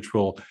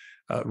individual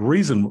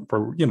reason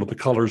for, the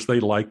colors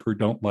they like or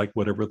don't like,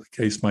 whatever the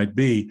case might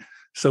be.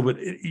 So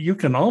you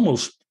can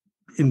almost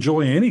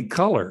enjoy any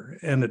color,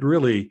 and it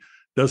really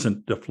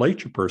doesn't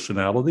deflate your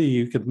personality.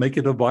 You could make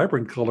it a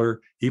vibrant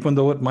color, even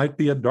though it might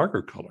be a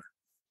darker color.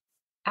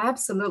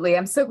 Absolutely.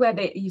 I'm so glad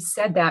that you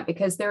said that,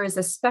 because there is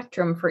a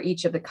spectrum for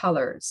each of the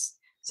colors.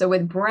 So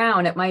with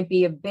brown, it might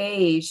be a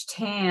beige,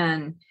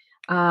 tan,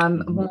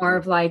 more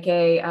of like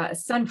a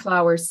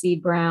sunflower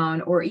seed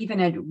brown, or even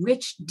a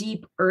rich,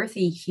 deep,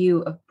 earthy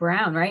hue of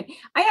brown, right?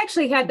 I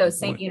actually had those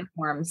same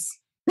uniforms.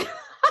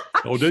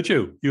 Oh, did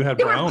you? You had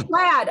they brown? Were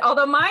plaid,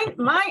 although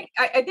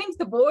I think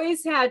the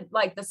boys had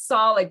like the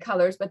solid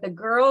colors, but the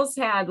girls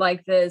had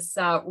like this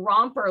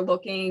romper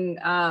looking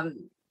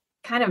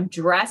kind of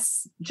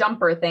dress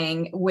jumper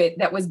thing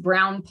that was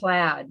brown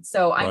plaid.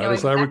 So I know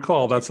as I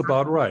recall, that's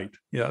about right.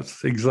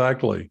 Yes,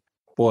 exactly.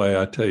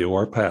 Boy, I tell you,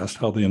 our past,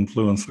 how they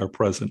influence our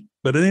present.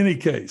 But in any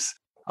case,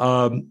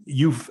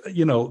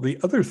 the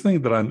other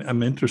thing that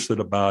I'm interested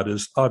about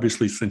is,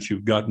 obviously, since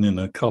you've gotten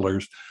into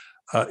colors,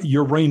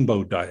 your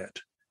rainbow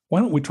diet. Why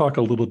don't we talk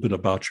a little bit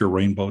about your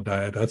rainbow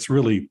diet? That's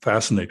really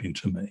fascinating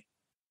to me.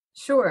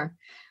 Sure.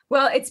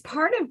 Well, it's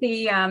part of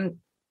the,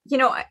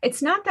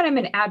 it's not that I'm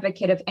an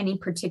advocate of any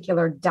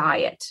particular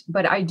diet,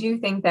 but I do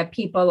think that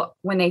people,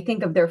 when they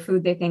think of their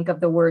food, they think of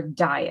the word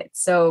diet.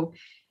 So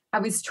I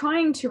was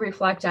trying to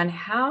reflect on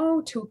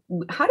how do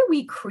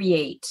we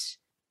create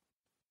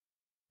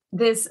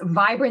this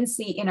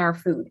vibrancy in our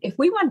food? If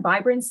we want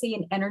vibrancy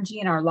and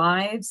energy in our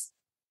lives,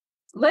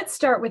 let's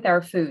start with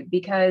our food,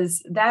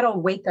 because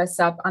that'll wake us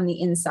up on the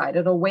inside.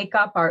 It'll wake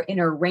up our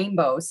inner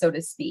rainbow, so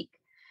to speak.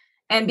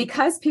 And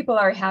because people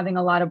are having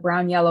a lot of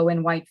brown, yellow,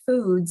 and white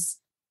foods,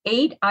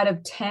 8 out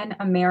of 10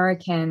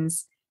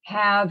 Americans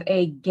have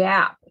a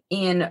gap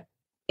in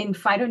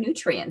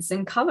phytonutrients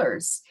and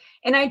colors.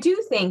 And I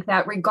do think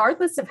that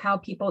regardless of how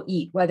people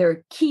eat,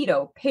 whether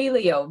keto,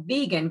 paleo,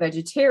 vegan,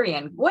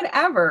 vegetarian,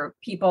 whatever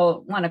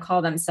people want to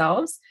call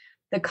themselves,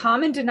 the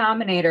common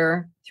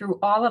denominator through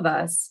all of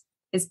us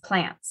is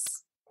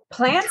plants.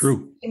 Plants,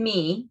 True. To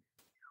me,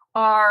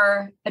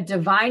 are a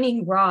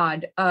divining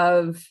rod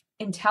of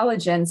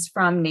intelligence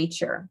from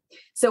nature.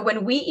 So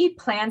when we eat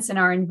plants in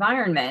our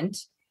environment,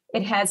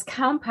 it has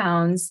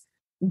compounds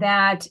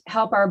that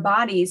help our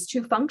bodies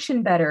to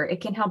function better.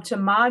 It can help to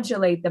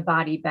modulate the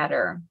body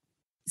better.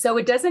 So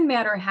it doesn't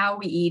matter how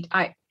we eat.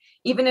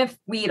 Even if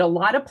we eat a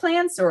lot of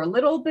plants or a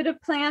little bit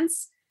of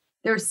plants,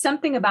 there's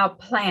something about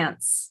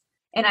plants.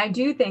 And I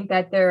do think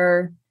that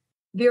they're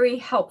very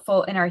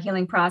helpful in our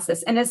healing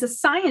process. And as a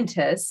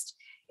scientist,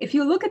 if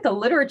you look at the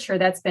literature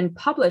that's been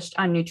published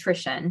on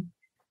nutrition,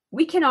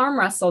 we can arm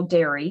wrestle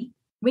dairy,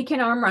 we can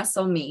arm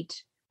wrestle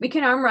meat, we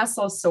can arm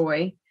wrestle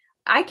soy.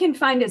 I can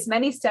find as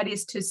many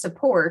studies to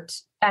support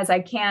as I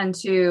can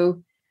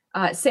to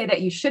say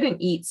that you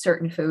shouldn't eat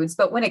certain foods.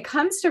 But when it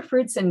comes to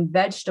fruits and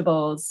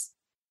vegetables,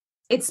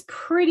 it's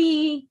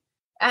pretty,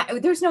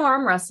 there's no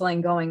arm wrestling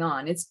going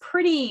on. It's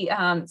pretty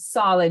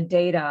solid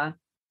data.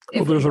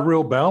 Well, there's a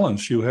real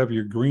balance. You have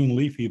your green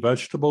leafy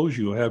vegetables,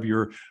 you have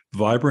your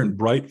vibrant,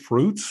 bright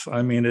fruits.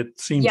 I mean, it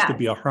seems to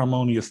be a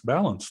harmonious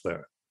balance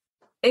there.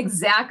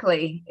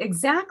 Exactly.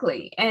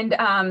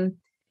 And,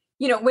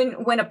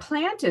 when a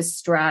plant is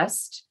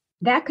stressed,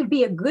 that could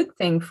be a good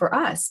thing for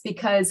us,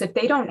 because if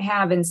they don't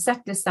have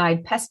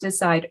insecticide,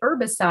 pesticide,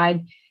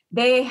 herbicide,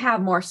 they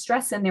have more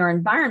stress in their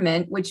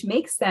environment, which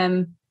makes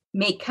them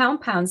make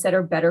compounds that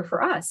are better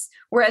for us.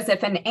 Whereas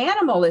if an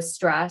animal is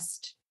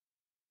stressed,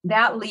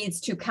 that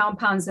leads to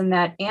compounds in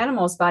that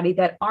animal's body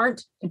that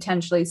aren't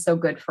potentially so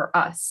good for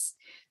us.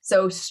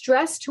 So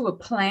stress to a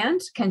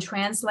plant can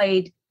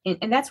translate,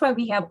 and that's why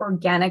we have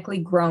organically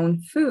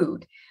grown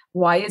food.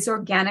 Why is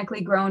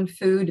organically grown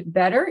food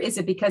better? Is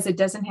it because it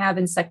doesn't have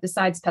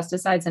insecticides,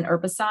 pesticides, and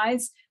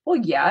herbicides? Well,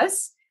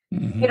 yes.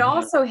 Mm-hmm. It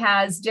also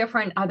has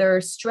different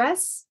other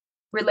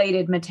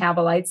stress-related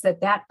metabolites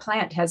that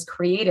plant has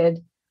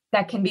created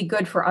that can be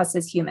good for us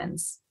as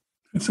humans.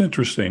 It's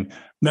interesting.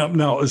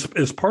 Now,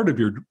 as part of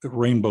your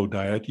rainbow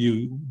diet,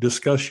 you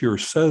discuss your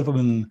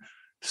 7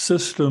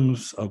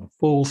 systems of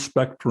full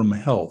spectrum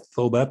health.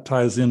 So that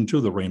ties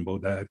into the rainbow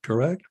diet,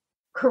 correct?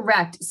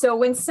 Correct. So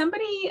when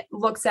somebody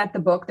looks at the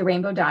book, The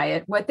Rainbow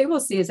Diet, what they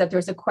will see is that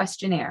there's a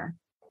questionnaire.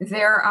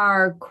 There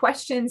are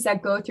questions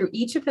that go through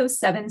each of those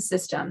 7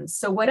 systems.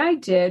 So what I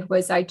did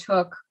was I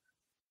took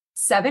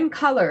 7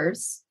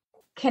 colors,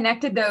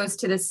 connected those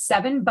to the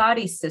 7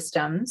 body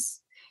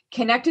systems,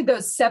 connected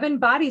those 7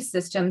 body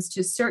systems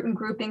to certain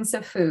groupings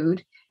of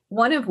food,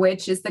 one of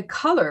which is the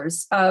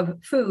colors of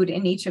food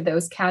in each of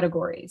those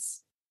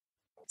categories.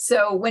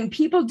 So when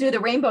people do the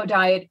rainbow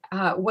diet,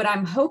 what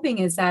I'm hoping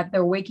is that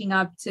they're waking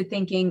up to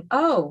thinking,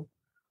 oh,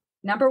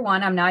 number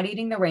one, I'm not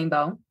eating the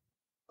rainbow,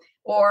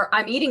 or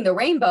I'm eating the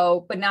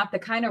rainbow, but not the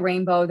kind of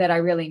rainbow that I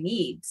really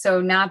need.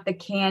 So not the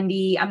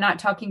candy. I'm not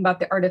talking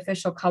about the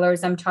artificial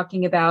colors. I'm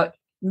talking about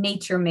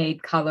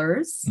nature-made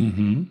colors,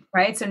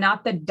 right? So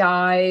not the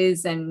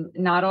dyes and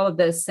not all of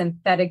the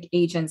synthetic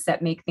agents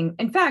that make things.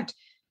 In fact,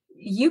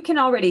 you can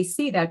already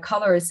see that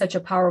color is such a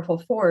powerful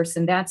force.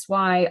 And that's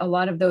why a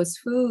lot of those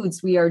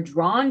foods we are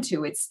drawn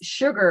to, it's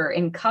sugar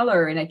and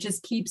color, and it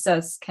just keeps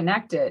us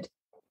connected.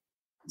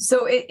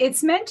 So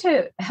it's meant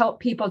to help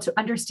people to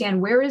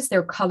understand where is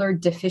their color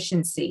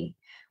deficiency.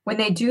 When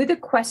they do the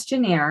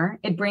questionnaire,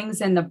 it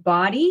brings in the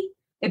body,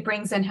 it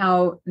brings in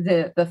how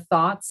the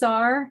thoughts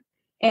are,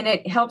 and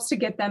it helps to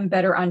get them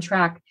better on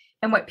track.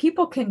 And what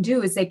people can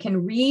do is they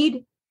can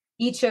read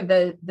each of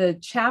the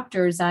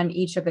chapters on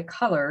each of the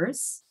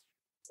colors,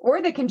 or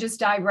they can just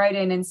dive right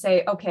in and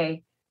say,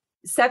 okay,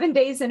 7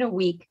 days in a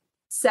week,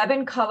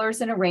 7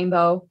 colors in a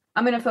rainbow.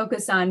 I'm going to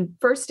focus on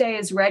first day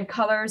is red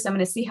colors. I'm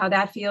going to see how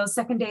that feels.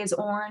 Second day is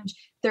orange.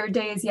 Third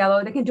day is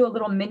yellow. They can do a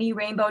little mini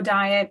rainbow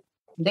diet.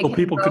 So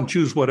people can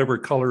choose whatever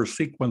color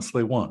sequence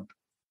they want.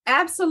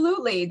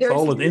 Absolutely. It's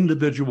all an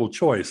individual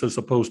choice as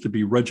opposed to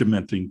be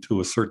regimenting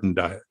to a certain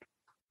diet.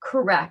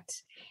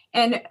 Correct.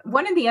 And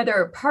one of the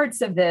other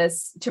parts of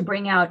this to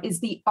bring out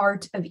is the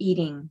art of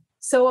eating.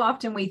 So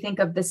often we think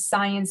of the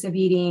science of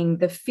eating,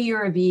 the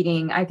fear of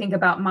eating. I think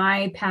about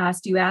my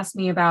past. You asked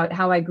me about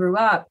how I grew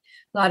up,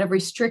 a lot of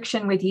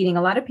restriction with eating.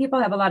 A lot of people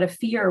have a lot of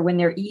fear when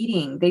they're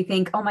eating. They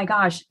think, oh my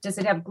gosh, does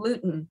it have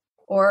gluten?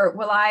 Or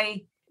will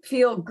I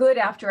feel good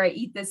after I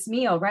eat this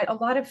meal, right? A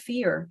lot of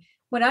fear.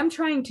 What I'm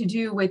trying to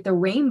do with the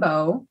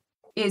rainbow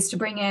is to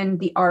bring in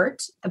the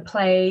art, the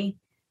play,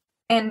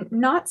 and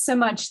not so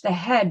much the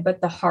head, but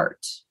the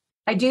heart.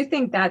 I do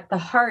think that the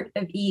heart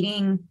of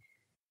eating,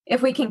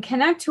 if we can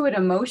connect to it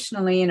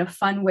emotionally in a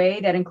fun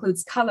way that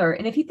includes color.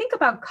 And if you think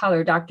about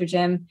color, Dr.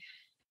 Jim,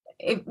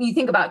 if you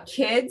think about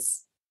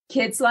kids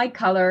like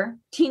color,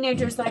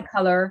 teenagers like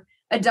color,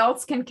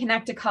 adults can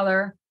connect to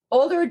color,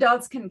 older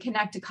adults can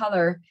connect to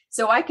color.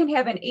 So I can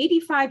have an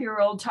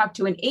 85-year-old talk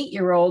to an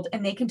 8-year-old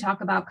and they can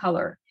talk about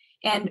color.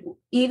 And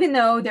even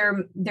though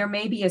there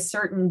may be a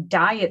certain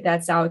diet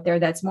that's out there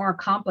that's more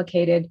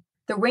complicated,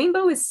 the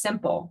rainbow is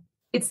simple.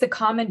 It's the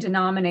common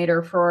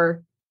denominator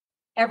for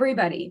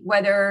everybody,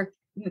 whether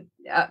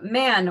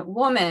man,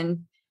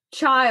 woman,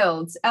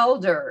 child,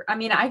 elder. I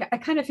mean, I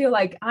kind of feel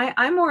like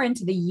I'm more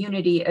into the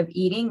unity of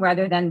eating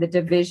rather than the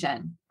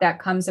division that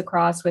comes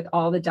across with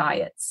all the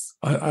diets.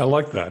 I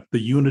like that, the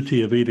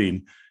unity of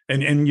eating.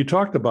 And you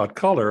talked about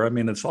color. I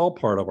mean, it's all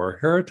part of our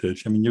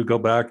heritage. I mean, you go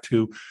back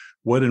to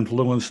what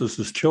influences us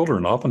as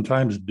children.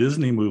 Oftentimes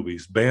Disney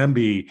movies,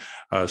 Bambi,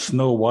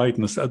 Snow White,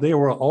 and they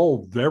were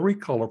all very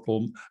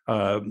colorful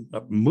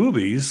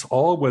movies,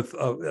 all with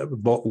a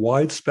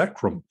wide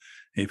spectrum.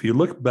 If you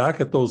look back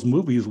at those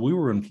movies, we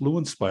were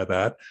influenced by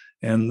that.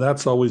 And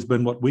that's always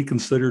been what we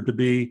consider to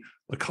be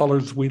the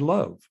colors we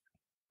love.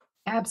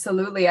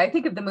 Absolutely. I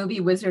think of the movie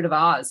Wizard of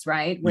Oz,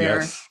 right? Where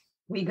yes.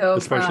 We go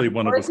especially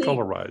when it was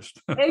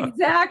colorized.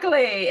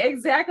 Exactly.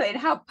 And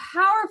how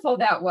powerful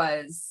that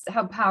was.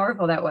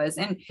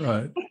 And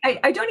right.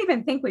 I don't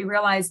even think we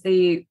realize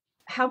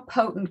how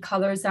potent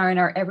colors are in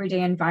our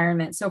everyday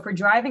environment. So if we're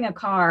driving a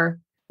car,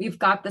 we've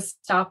got the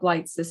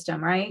stoplight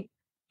system, right?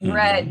 Mm-hmm.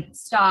 Red,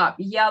 stop,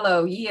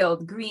 yellow,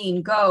 yield,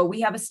 green, go.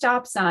 We have a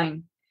stop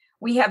sign.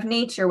 We have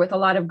nature with a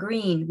lot of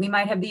green. We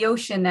might have the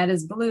ocean that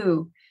is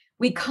blue.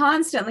 We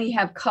constantly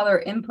have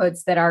color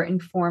inputs that are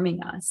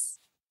informing us.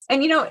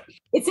 And,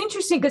 it's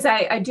interesting because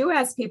I do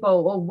ask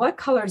people, well, what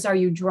colors are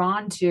you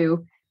drawn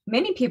to?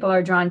 Many people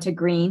are drawn to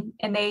green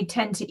and they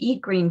tend to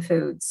eat green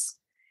foods.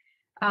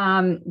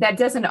 That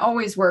doesn't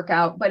always work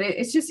out, but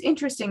it's just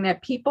interesting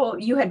that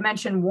you had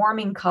mentioned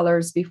warming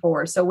colors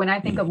before. So when I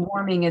think of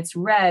warming, it's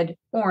red,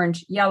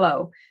 orange,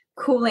 yellow.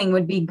 Cooling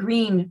would be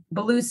green,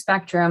 blue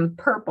spectrum,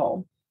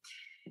 purple.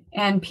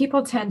 And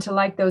people tend to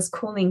like those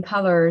cooling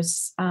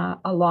colors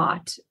a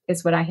lot,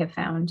 is what I have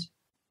found.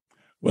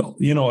 Well,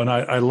 and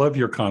I love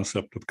your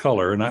concept of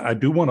color. And I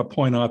do want to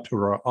point out to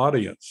our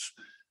audience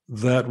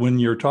that when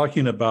you're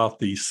talking about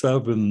the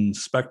 7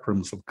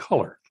 spectrums of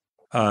color,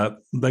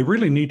 they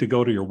really need to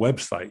go to your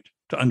website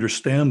to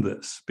understand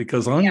this,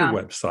 because on your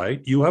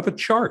website, you have a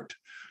chart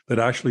that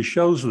actually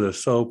shows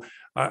this. So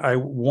I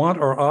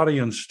want our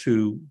audience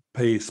to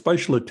pay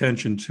special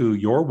attention to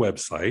your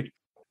website,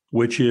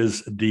 which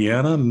is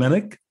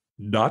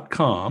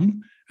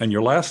DeannaMinich.com. And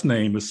your last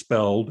name is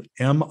spelled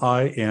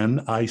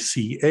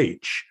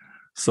Minich.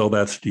 So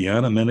that's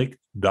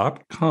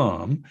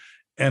DeannaMinich.com.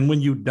 And when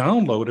you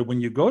download it,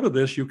 when you go to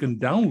this, you can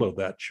download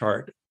that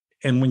chart.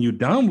 And when you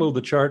download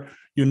the chart,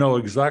 you know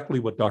exactly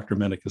what Dr.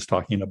 Minich is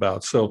talking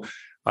about. So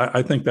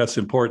I think that's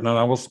important. And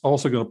I was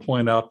also going to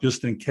point out,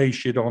 just in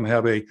case you don't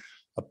have a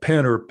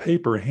pen or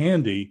paper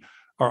handy,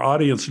 our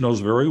audience knows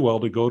very well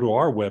to go to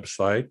our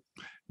website,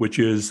 which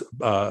is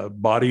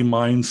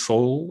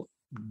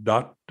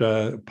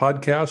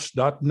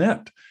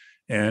bodymindsoul.podcast.net.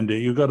 And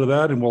you go to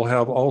that and we'll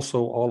have also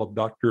all of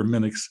Dr.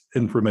 Minich's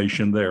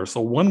information there.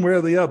 So one way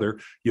or the other,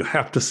 you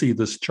have to see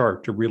this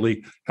chart to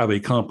really have a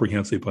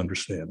comprehensive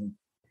understanding.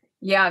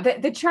 Yeah,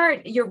 the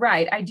chart, you're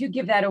right. I do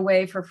give that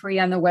away for free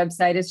on the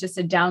website. It's just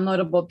a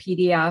downloadable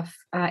PDF.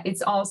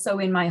 It's also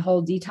in my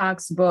whole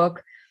detox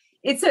book.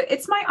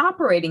 It's my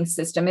operating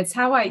system. It's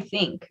how I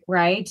think,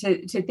 right?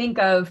 To think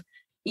of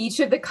each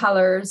of the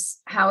colors,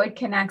 how it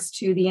connects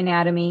to the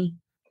anatomy,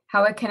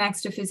 how it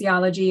connects to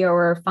physiology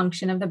or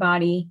function of the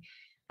body.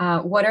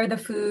 What are the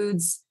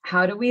foods?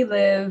 How do we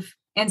live?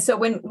 And so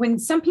when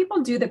some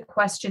people do the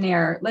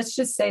questionnaire, let's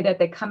just say that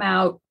they come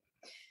out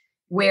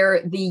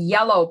where the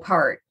yellow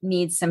part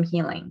needs some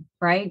healing,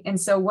 right? And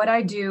so what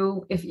I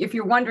do, if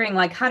you're wondering,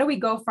 like, how do we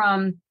go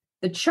from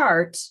the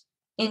chart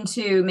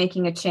into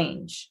making a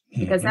change?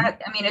 Because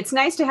it's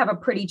nice to have a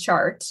pretty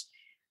chart.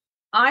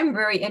 I'm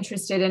very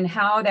interested in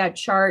how that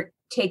chart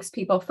takes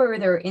people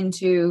further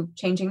into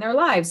changing their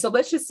lives. So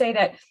let's just say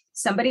that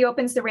somebody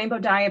opens the Rainbow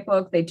Diet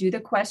book, they do the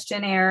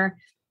questionnaire,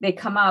 they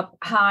come up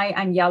high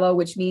on yellow,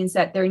 which means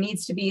that there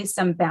needs to be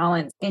some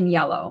balance in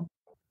yellow.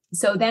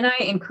 So then I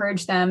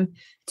encourage them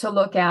to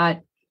look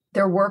at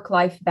their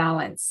work-life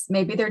balance.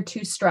 Maybe they're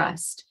too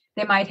stressed.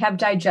 They might have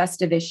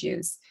digestive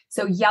issues.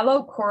 So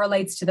yellow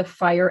correlates to the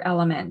fire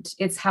element.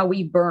 It's how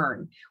we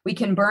burn. We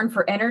can burn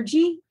for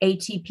energy,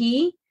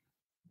 ATP,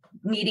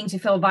 needing to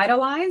feel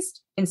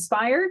vitalized,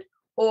 inspired,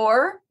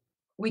 or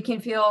we can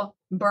feel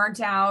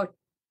burnt out,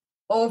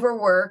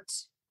 overworked,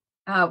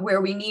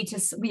 where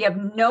we have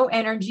no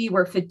energy,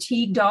 we're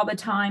fatigued all the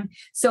time.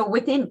 So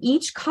within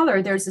each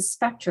color, there's a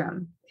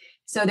spectrum.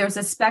 So there's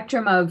a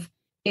spectrum of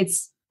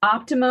its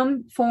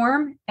optimum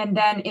form and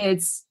then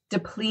its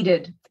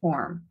depleted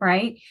form,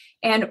 right?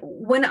 And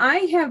when I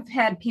have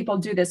had people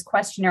do this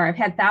questionnaire, I've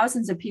had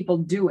thousands of people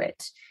do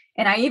it.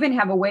 And I even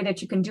have a way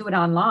that you can do it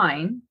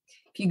online.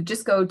 If you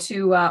just go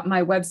to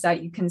my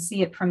website, you can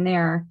see it from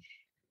there.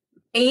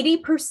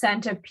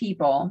 80% of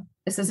people,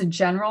 this is a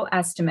general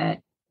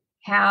estimate,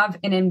 have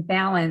an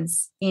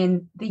imbalance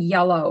in the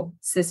yellow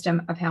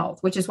system of health,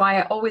 which is why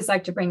I always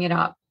like to bring it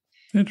up.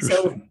 Interesting.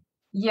 So,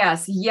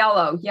 yes,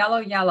 yellow.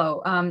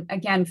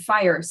 Again,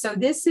 fire. So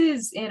this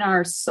is in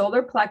our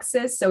solar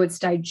plexus. So it's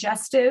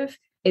digestive,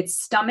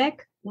 it's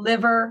stomach,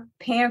 liver,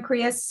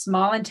 pancreas,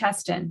 small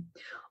intestine,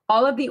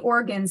 all of the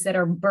organs that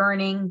are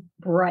burning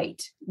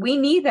bright. We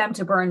need them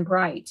to burn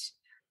bright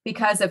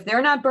because if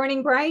they're not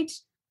burning bright,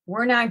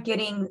 we're not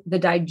getting the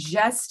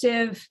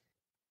digestive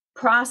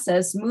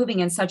process moving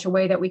in such a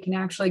way that we can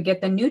actually get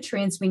the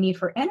nutrients we need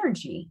for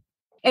energy.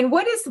 And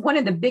what is one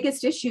of the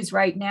biggest issues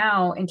right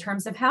now in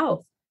terms of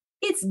health?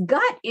 It's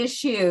gut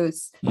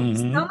issues.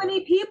 Mm-hmm. So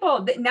many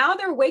people that now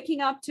they're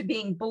waking up to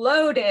being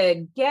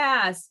bloated,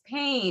 gas,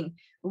 pain,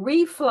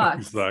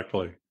 reflux,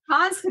 Exactly,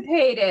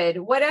 constipated,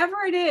 whatever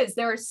it is.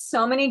 There are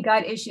so many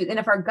gut issues. And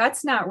if our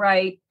gut's not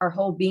right, our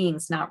whole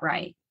being's not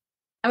right.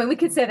 I mean, we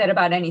could say that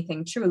about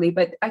anything truly,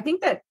 but I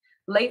think that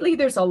lately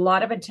there's a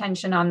lot of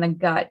attention on the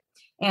gut.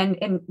 And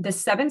in the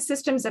 7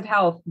 systems of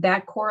health,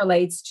 that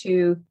correlates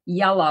to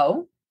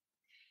yellow,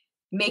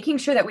 making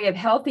sure that we have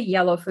healthy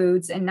yellow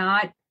foods and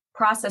not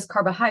processed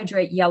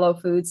carbohydrate yellow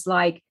foods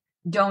like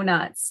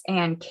donuts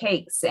and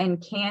cakes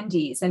and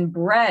candies and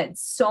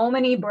breads, so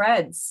many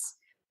breads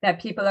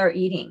that people are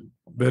eating.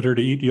 better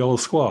to eat yellow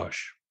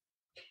squash.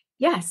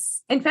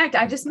 Yes. In fact,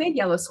 I just made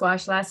yellow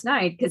squash last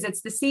night because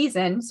it's the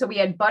season. So we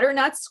had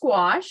butternut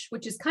squash,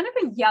 which is kind of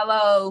a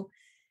yellow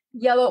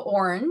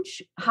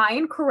orange, high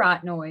in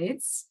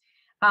carotenoids.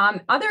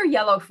 Other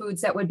yellow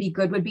foods that would be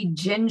good would be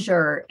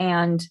ginger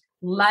and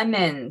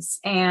lemons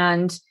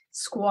and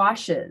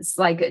squashes,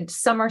 like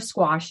summer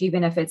squash,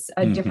 even if it's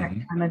a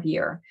different time of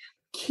year.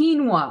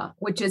 Quinoa,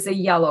 which is a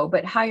yellow,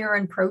 but higher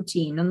in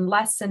protein and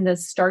less in the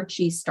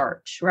starchy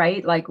starch,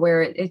 right? Like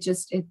where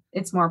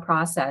it's more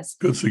processed.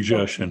 Good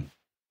suggestion.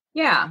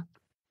 Yeah.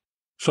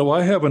 So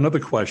I have another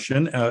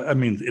question.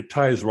 It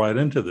ties right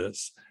into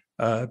this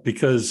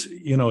because,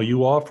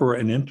 you offer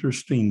an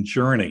interesting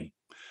journey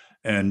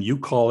and you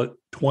call it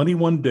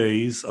 21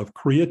 Days of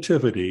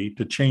Creativity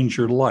to Change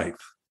Your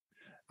Life.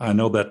 I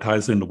know that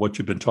ties into what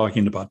you've been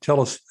talking about.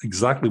 Tell us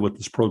exactly what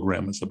this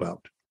program is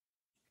about,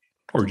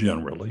 or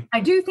generally.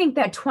 I do think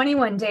that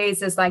 21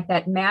 days is like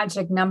that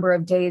magic number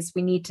of days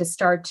we need to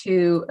start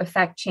to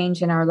affect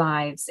change in our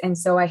lives. And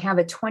so I have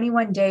a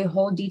 21-day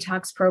whole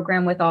detox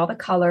program with all the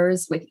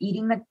colors, with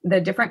eating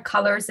the different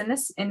colors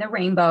in the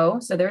rainbow.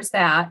 So there's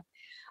that.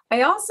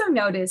 I also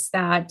noticed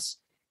that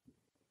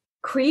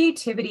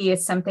creativity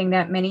is something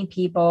that many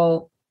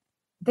people,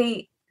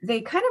 they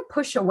kind of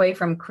push away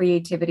from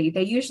creativity.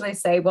 They usually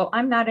say, well,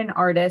 I'm not an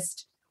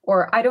artist,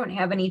 or I don't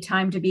have any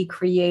time to be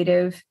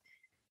creative.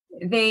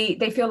 They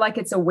feel like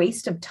it's a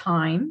waste of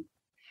time.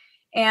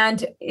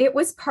 And it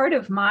was part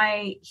of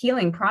my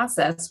healing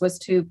process was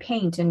to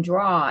paint and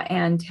draw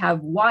and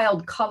have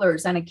wild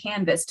colors on a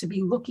canvas, to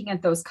be looking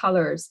at those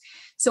colors.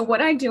 So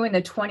what I do in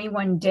the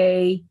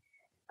 21-day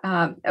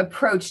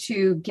approach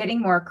to getting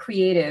more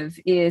creative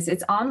is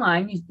it's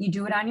online. You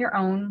do it on your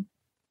own.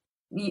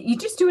 You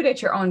just do it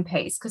at your own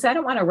pace, because I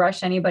don't want to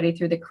rush anybody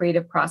through the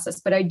creative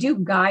process, but I do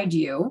guide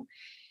you.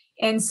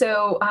 And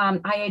so I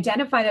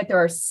identify that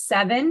there are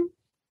 7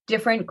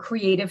 different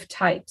creative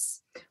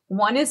types.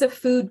 One is a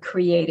food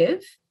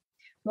creative.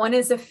 One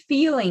is a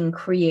feeling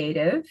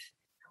creative.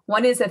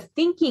 One is a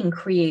thinking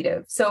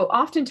creative. So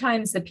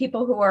oftentimes the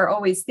people who are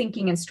always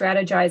thinking and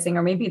strategizing,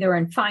 or maybe they're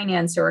in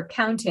finance or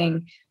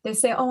accounting, they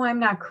say, oh, I'm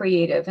not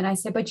creative. And I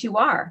say, but you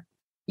are.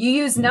 You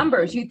use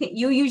numbers.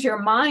 You use your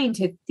mind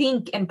to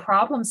think and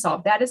problem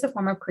solve. That is a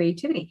form of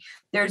creativity.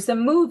 There's the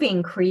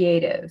moving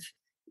creative.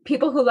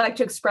 people who like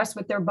to express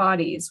with their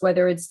bodies,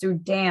 whether it's through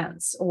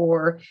dance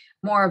or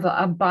more of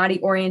a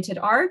body-oriented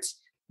art.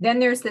 Then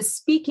there's the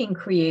speaking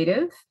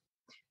creative,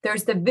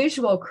 there's the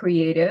visual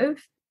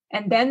creative,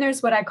 and then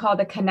there's what I call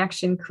the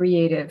connection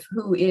creative,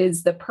 who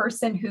is the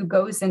person who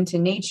goes into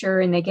nature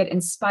and they get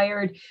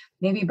inspired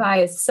maybe by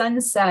a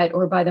sunset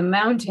or by the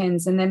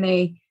mountains, and then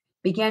they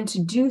begin to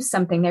do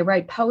something. They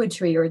write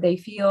poetry, or they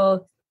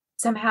feel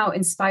somehow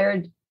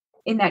inspired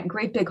in that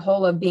great big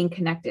whole of being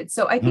connected.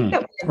 So I think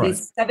that we have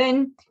these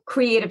 7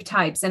 creative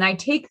types, and I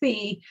take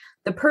the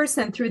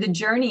person through the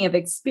journey of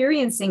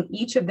experiencing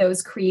each of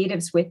those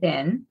creatives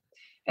within.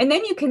 And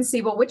then you can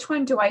see, well, which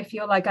one do I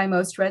feel like I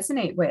most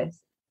resonate with?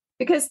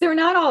 Because they're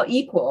not all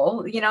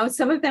equal. You know,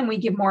 some of them we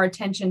give more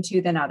attention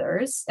to than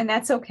others, and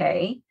that's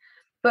okay.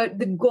 But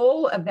the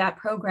goal of that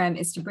program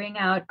is to bring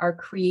out our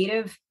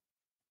creative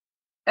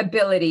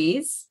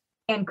abilities,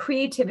 and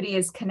creativity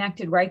is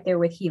connected right there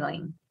with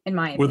healing, in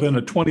my opinion. Within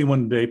a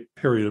 21-day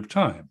period of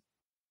time.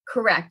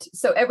 Correct.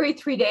 So every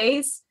 3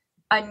 days,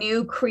 a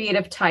new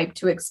creative type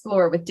to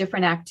explore with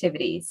different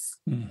activities.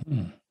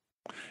 Mm-hmm.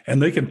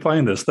 And they can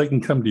find us. They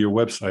can come to your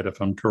website,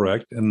 if I'm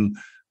correct, and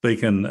they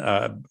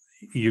can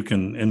you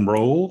can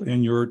enroll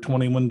in your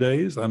 21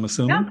 days, I'm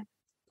assuming?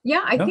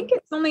 Yeah, I think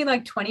it's only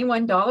like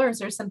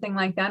 $21 or something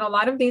like that. A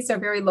lot of these are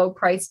very low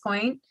price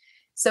point.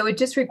 So it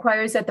just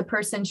requires that the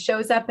person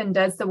shows up and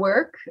does the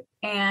work.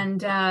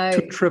 And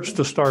 2 trips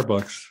to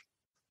Starbucks.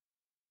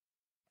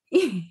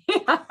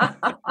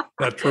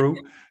 That true?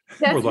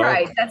 That's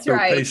right. That's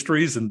right.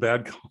 Pastries and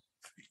bad coffee.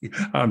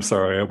 I'm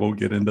sorry, I won't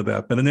get into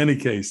that. But in any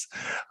case,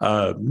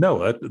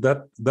 no,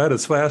 that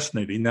is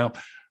fascinating. Now,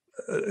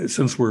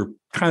 since we're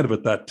kind of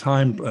at that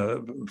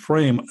time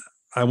frame,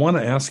 I want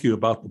to ask you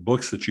about the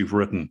books that you've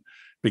written,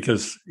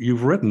 because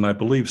you've written, I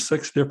believe,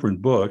 6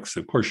 different books.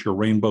 Of course, your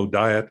Rainbow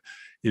Diet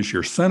is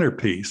your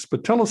centerpiece,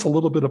 but tell us a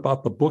little bit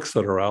about the books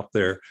that are out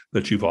there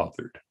that you've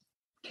authored.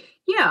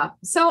 Yeah,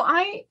 so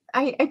I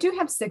do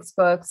have 6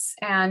 books,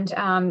 and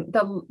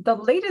the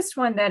latest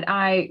one that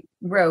I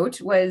wrote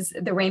was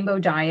The Rainbow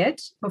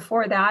Diet.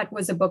 Before that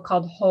was a book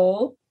called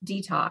Whole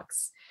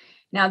Detox.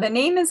 Now, the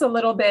name is a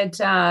little bit,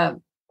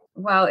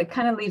 well, it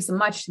kind of leaves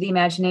much to the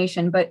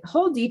imagination, but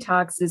Whole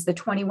Detox is the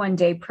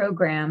 21-day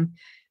program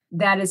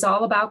that is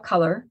all about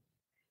color.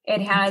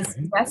 It has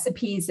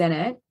recipes in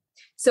it.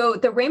 So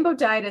the Rainbow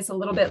Diet is a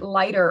little bit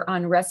lighter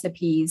on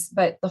recipes,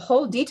 but the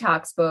Whole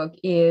Detox book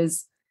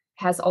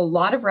has a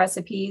lot of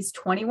recipes,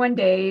 21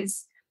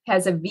 days,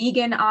 has a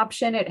vegan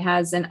option. It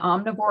has an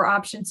omnivore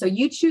option. So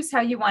you choose how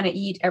you want to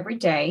eat every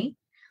day.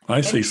 I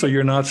see. So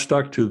you're not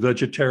stuck to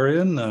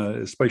vegetarian,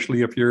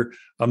 especially if you're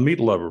a meat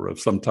lover of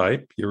some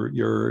type.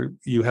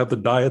 You have the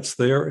diets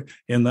there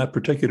in that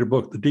particular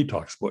book, the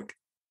detox book.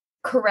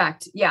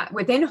 Correct. Yeah.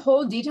 Within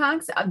Whole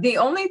Detox, the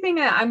only thing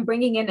I'm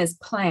bringing in is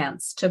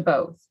plants to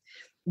both.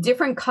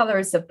 Different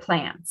colors of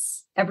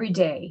plants every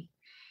day.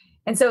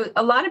 And so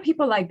a lot of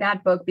people like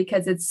that book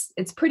because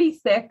it's pretty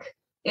thick.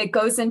 It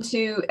goes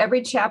into,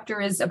 every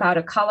chapter is about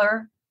a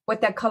color,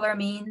 what that color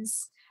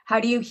means. How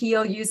do you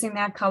heal using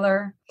that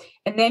color?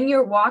 And then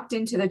you're walked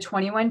into the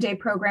 21-day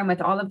program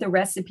with all of the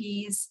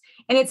recipes.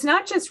 And it's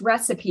not just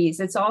recipes,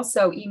 it's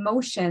also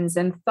emotions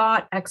and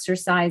thought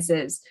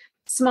exercises,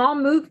 small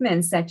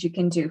movements that you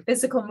can do,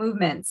 physical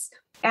movements,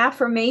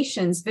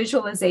 affirmations,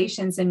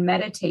 visualizations, and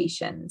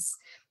meditations.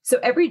 So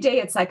every day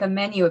it's like a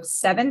menu of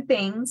 7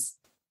 things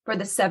for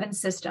the 7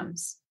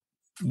 systems.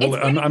 Well,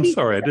 I'm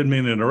sorry, I didn't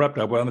mean to interrupt.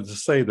 I wanted to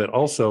say that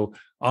also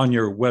on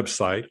your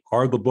website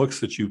are the books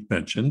that you've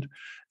mentioned.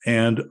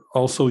 And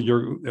also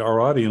our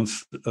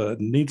audience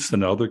needs to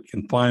know they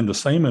can find the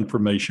same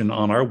information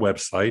on our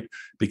website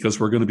because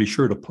we're going to be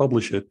sure to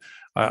publish it.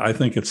 I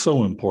think it's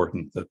so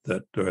important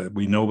that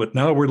we know. But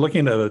now we're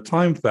looking at a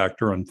time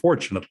factor,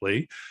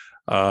 unfortunately,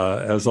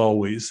 as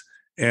always.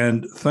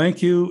 And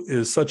thank you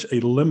is such a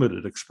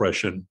limited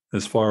expression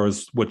as far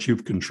as what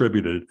you've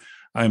contributed.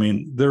 I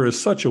mean, there is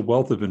such a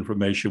wealth of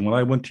information. When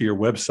I went to your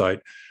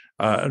website,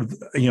 I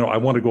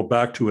want to go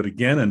back to it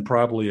again and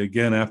probably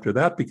again after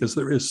that because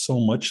there is so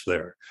much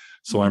there.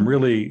 So I'm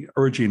really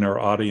urging our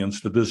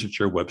audience to visit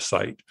your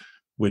website,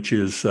 which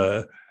is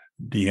Deanna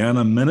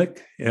Minich,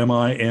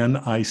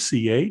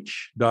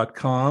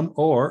 MINICH.com,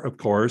 or of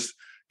course,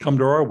 come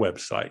to our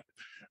website.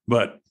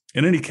 But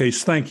in any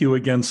case, thank you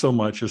again so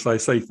much. As I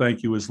say,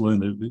 thank you is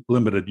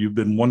limited. You've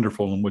been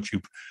wonderful in what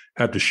you've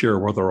had to share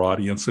with our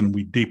audience, and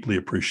we deeply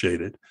appreciate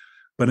it.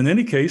 But in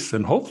any case,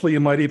 and hopefully you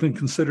might even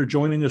consider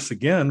joining us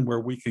again where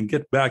we can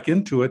get back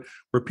into it,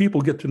 where people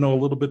get to know a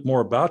little bit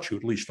more about you,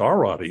 at least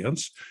our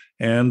audience,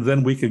 and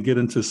then we can get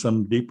into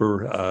some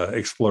deeper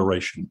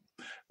exploration,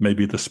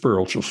 maybe the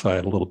spiritual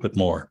side a little bit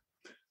more.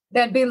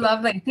 That'd be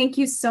lovely. Thank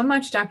you so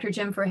much, Dr.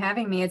 Jim, for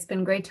having me. It's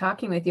been great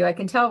talking with you. I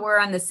can tell we're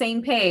on the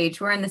same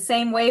page. We're on the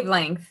same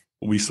wavelength.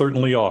 We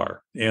certainly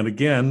are. And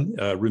again,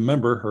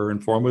 remember her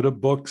informative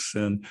books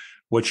and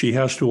what she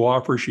has to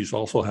offer. She's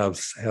also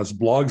has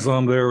blogs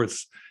on there.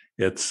 It's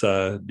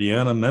Deanna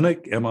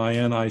Minich,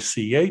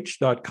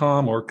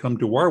 MINICH.com, or come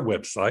to our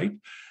website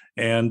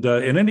And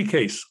in any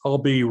case, I'll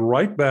be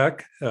right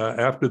back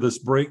after this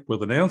break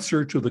with an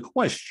answer to the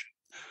question,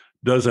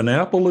 does an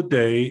apple a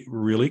day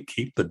really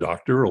keep the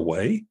doctor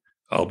away?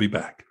 I'll be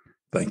back.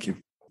 Thank you.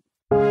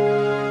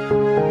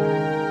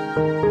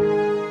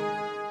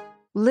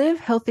 Live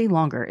Healthy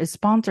Longer is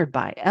sponsored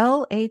by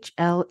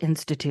LHL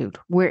Institute,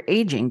 where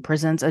aging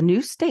presents a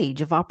new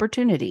stage of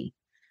opportunity.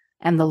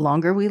 And the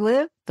longer we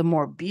live, the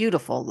more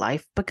beautiful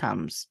life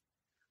becomes.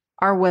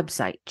 Our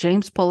website,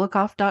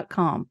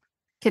 jamespolikoff.com,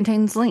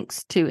 contains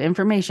links to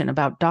information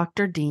about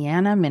Dr.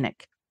 Deanna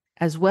Minich,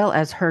 as well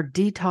as her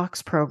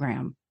detox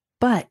program.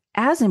 But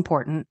as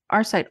important,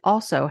 our site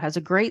also has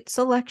a great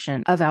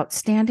selection of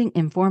outstanding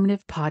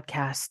informative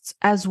podcasts,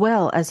 as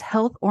well as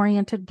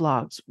health-oriented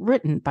blogs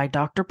written by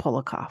Dr.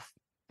 Polikoff.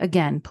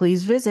 Again,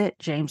 please visit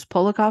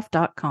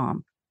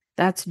jamespolikoff.com.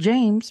 That's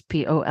James,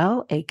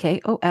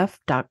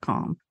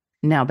 Polikoff.com.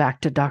 Now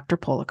back to Dr.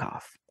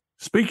 Polikoff.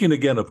 Speaking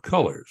again of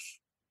colors,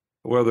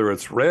 whether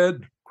it's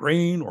red,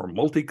 green, or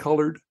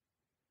multicolored,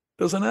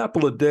 does an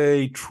apple a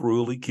day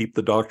truly keep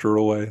the doctor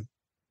away?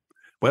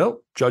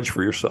 Well, judge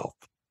for yourself.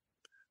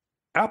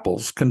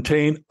 Apples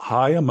contain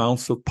high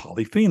amounts of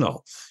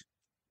polyphenols.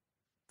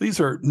 These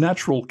are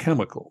natural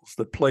chemicals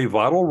that play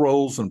vital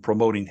roles in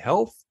promoting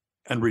health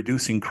and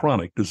reducing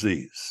chronic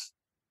disease.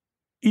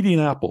 Eating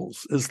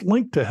apples is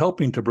linked to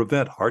helping to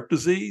prevent heart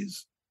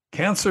disease,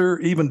 cancer,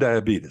 even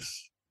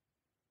diabetes.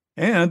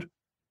 And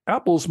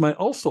apples may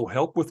also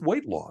help with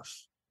weight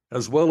loss,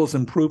 as well as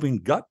improving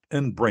gut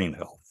and brain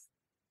health.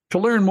 To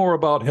learn more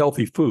about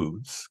healthy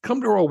foods,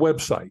 come to our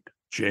website,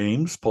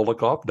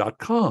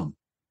 jamespolikoff.com.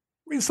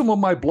 Read some of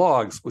my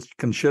blogs, which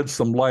can shed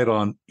some light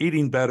on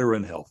eating better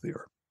and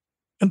healthier.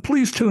 And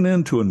please tune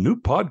in to a new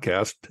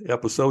podcast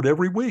episode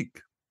every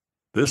week.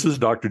 This is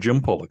Dr.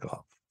 Jim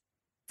Polikoff.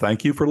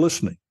 Thank you for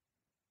listening.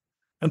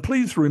 And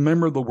please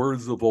remember the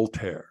words of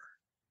Voltaire.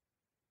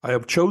 I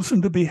have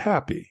chosen to be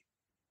happy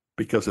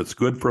because it's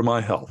good for my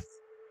health.